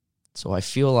 Mm-hmm. So I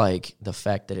feel like the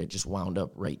fact that it just wound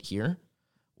up right here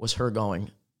was her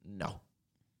going, no,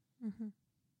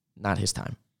 not his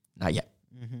time, not yet.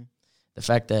 Mm-hmm. The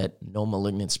fact that no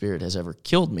malignant spirit has ever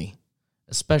killed me,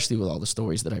 especially with all the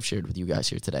stories that I've shared with you guys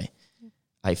here today,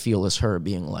 I feel as her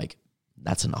being like,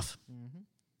 that's enough.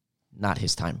 Not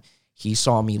his time. He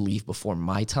saw me leave before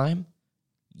my time.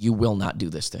 You will not do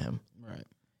this to him. Right.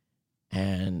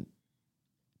 And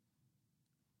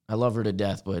I love her to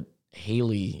death, but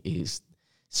Haley is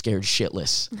scared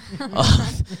shitless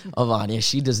of Anya.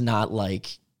 She does not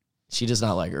like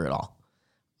her at all.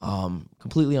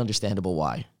 Completely understandable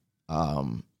why.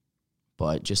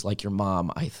 But just like your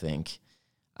mom, I think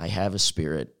I have a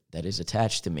spirit that is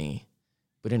attached to me,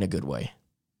 but in a good way.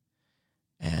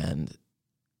 And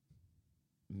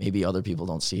maybe other people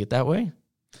don't see it that way.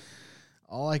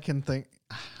 All I can think,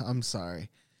 I'm sorry.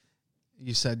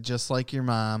 You said just like your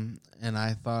mom, and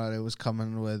I thought it was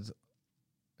coming with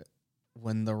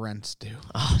when the rent's due.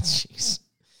 Oh, jeez.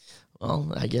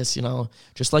 Well, I guess,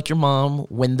 just like your mom,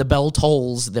 when the bell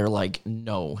tolls, they're like,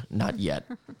 no, not yet.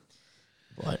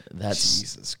 But that's,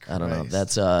 Jesus Christ. I don't know.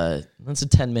 That's a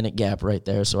 10-minute gap right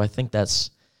there. So I think that's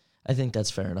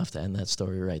fair enough to end that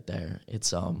story right there.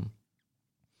 It's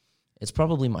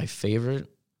probably my favorite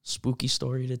spooky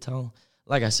story to tell.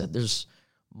 Like I said, there's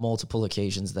multiple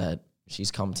occasions that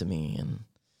she's come to me and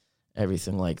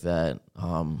everything like that.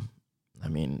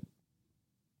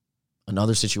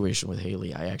 Another situation with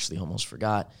Haley, I actually almost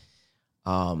forgot.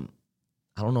 I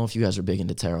don't know if you guys are big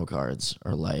into tarot cards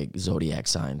or like zodiac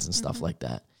signs and stuff like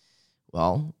that.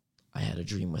 Well, I had a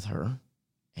dream with her,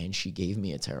 and she gave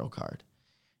me a tarot card,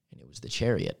 and it was the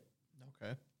Chariot.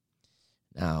 Okay.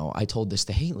 Now, I told this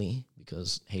to Haley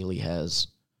because Haley has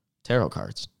tarot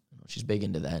cards. She's big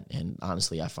into that, and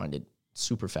honestly, I find it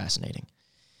super fascinating.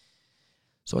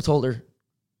 So I told her,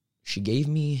 she gave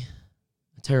me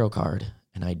a tarot card,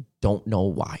 and I don't know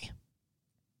why.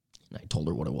 And I told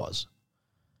her what it was.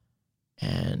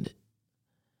 And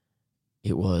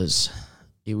it was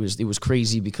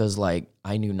crazy because, like,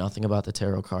 I knew nothing about the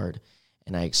tarot card,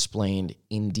 and I explained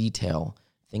in detail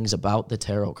things about the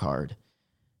tarot card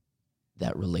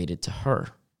that related to her.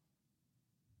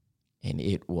 And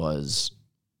it was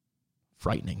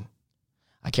frightening.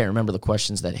 I can't remember the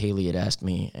questions that Haley had asked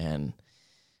me, and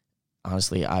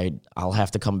honestly, I'll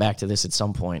have to come back to this at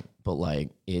some point, but like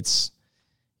it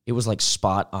was like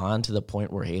spot on to the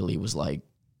point where Haley was like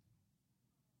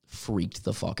freaked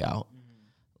the fuck out.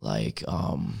 Like,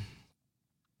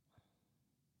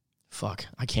 fuck,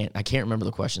 I can't remember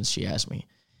the questions she asked me.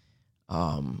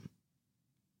 I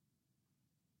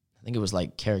think it was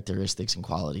like characteristics and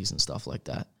qualities and stuff like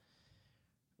that.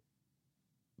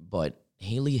 But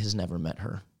Haley has never met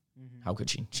her. How could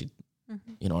she?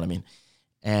 You know what I mean?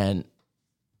 And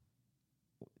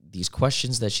these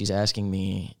questions that she's asking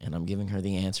me, and I'm giving her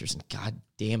the answers, and God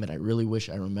damn it, I really wish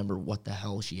I remember what the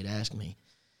hell she had asked me.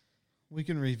 We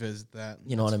can revisit that.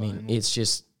 You know what I mean? It's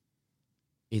just,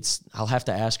 I'll have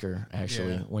to ask her,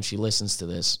 actually, when she listens to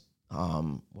this,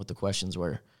 what the questions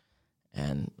were,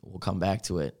 and we'll come back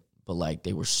to it. But, like,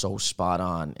 they were so spot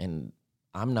on, and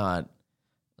I'm not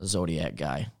a Zodiac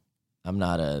guy. I'm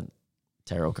not a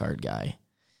tarot card guy.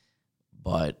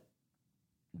 But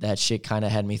that shit kind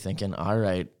of had me thinking, all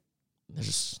right,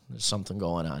 there's something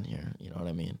going on here. You know what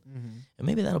I mean? And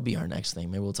maybe that'll be our next thing.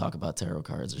 Maybe we'll talk about tarot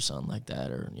cards or something like that,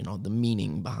 or, you know, the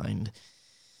meaning behind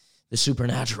the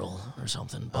supernatural or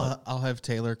something. But I'll have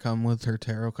Taylor come with her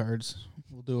tarot cards.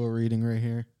 We'll do a reading right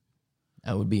here.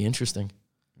 That would be interesting.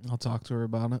 I'll talk to her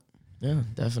about it. Yeah,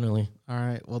 definitely. All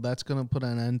right. Well, that's going to put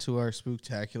an end to our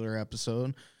spooktacular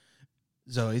episode.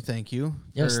 Zoey, thank you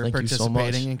for thank participating you so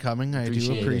much. and coming. I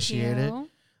do appreciate it.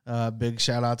 Big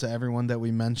shout out to everyone that we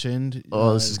mentioned.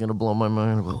 Oh, this is going to blow my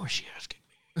mind. What was she asking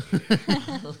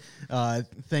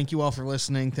me? Thank you all for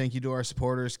listening. Thank you to our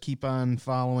supporters. Keep on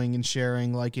following and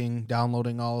sharing, liking,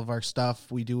 downloading all of our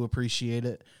stuff. We do appreciate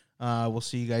it. We'll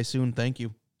see you guys soon. Thank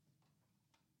you.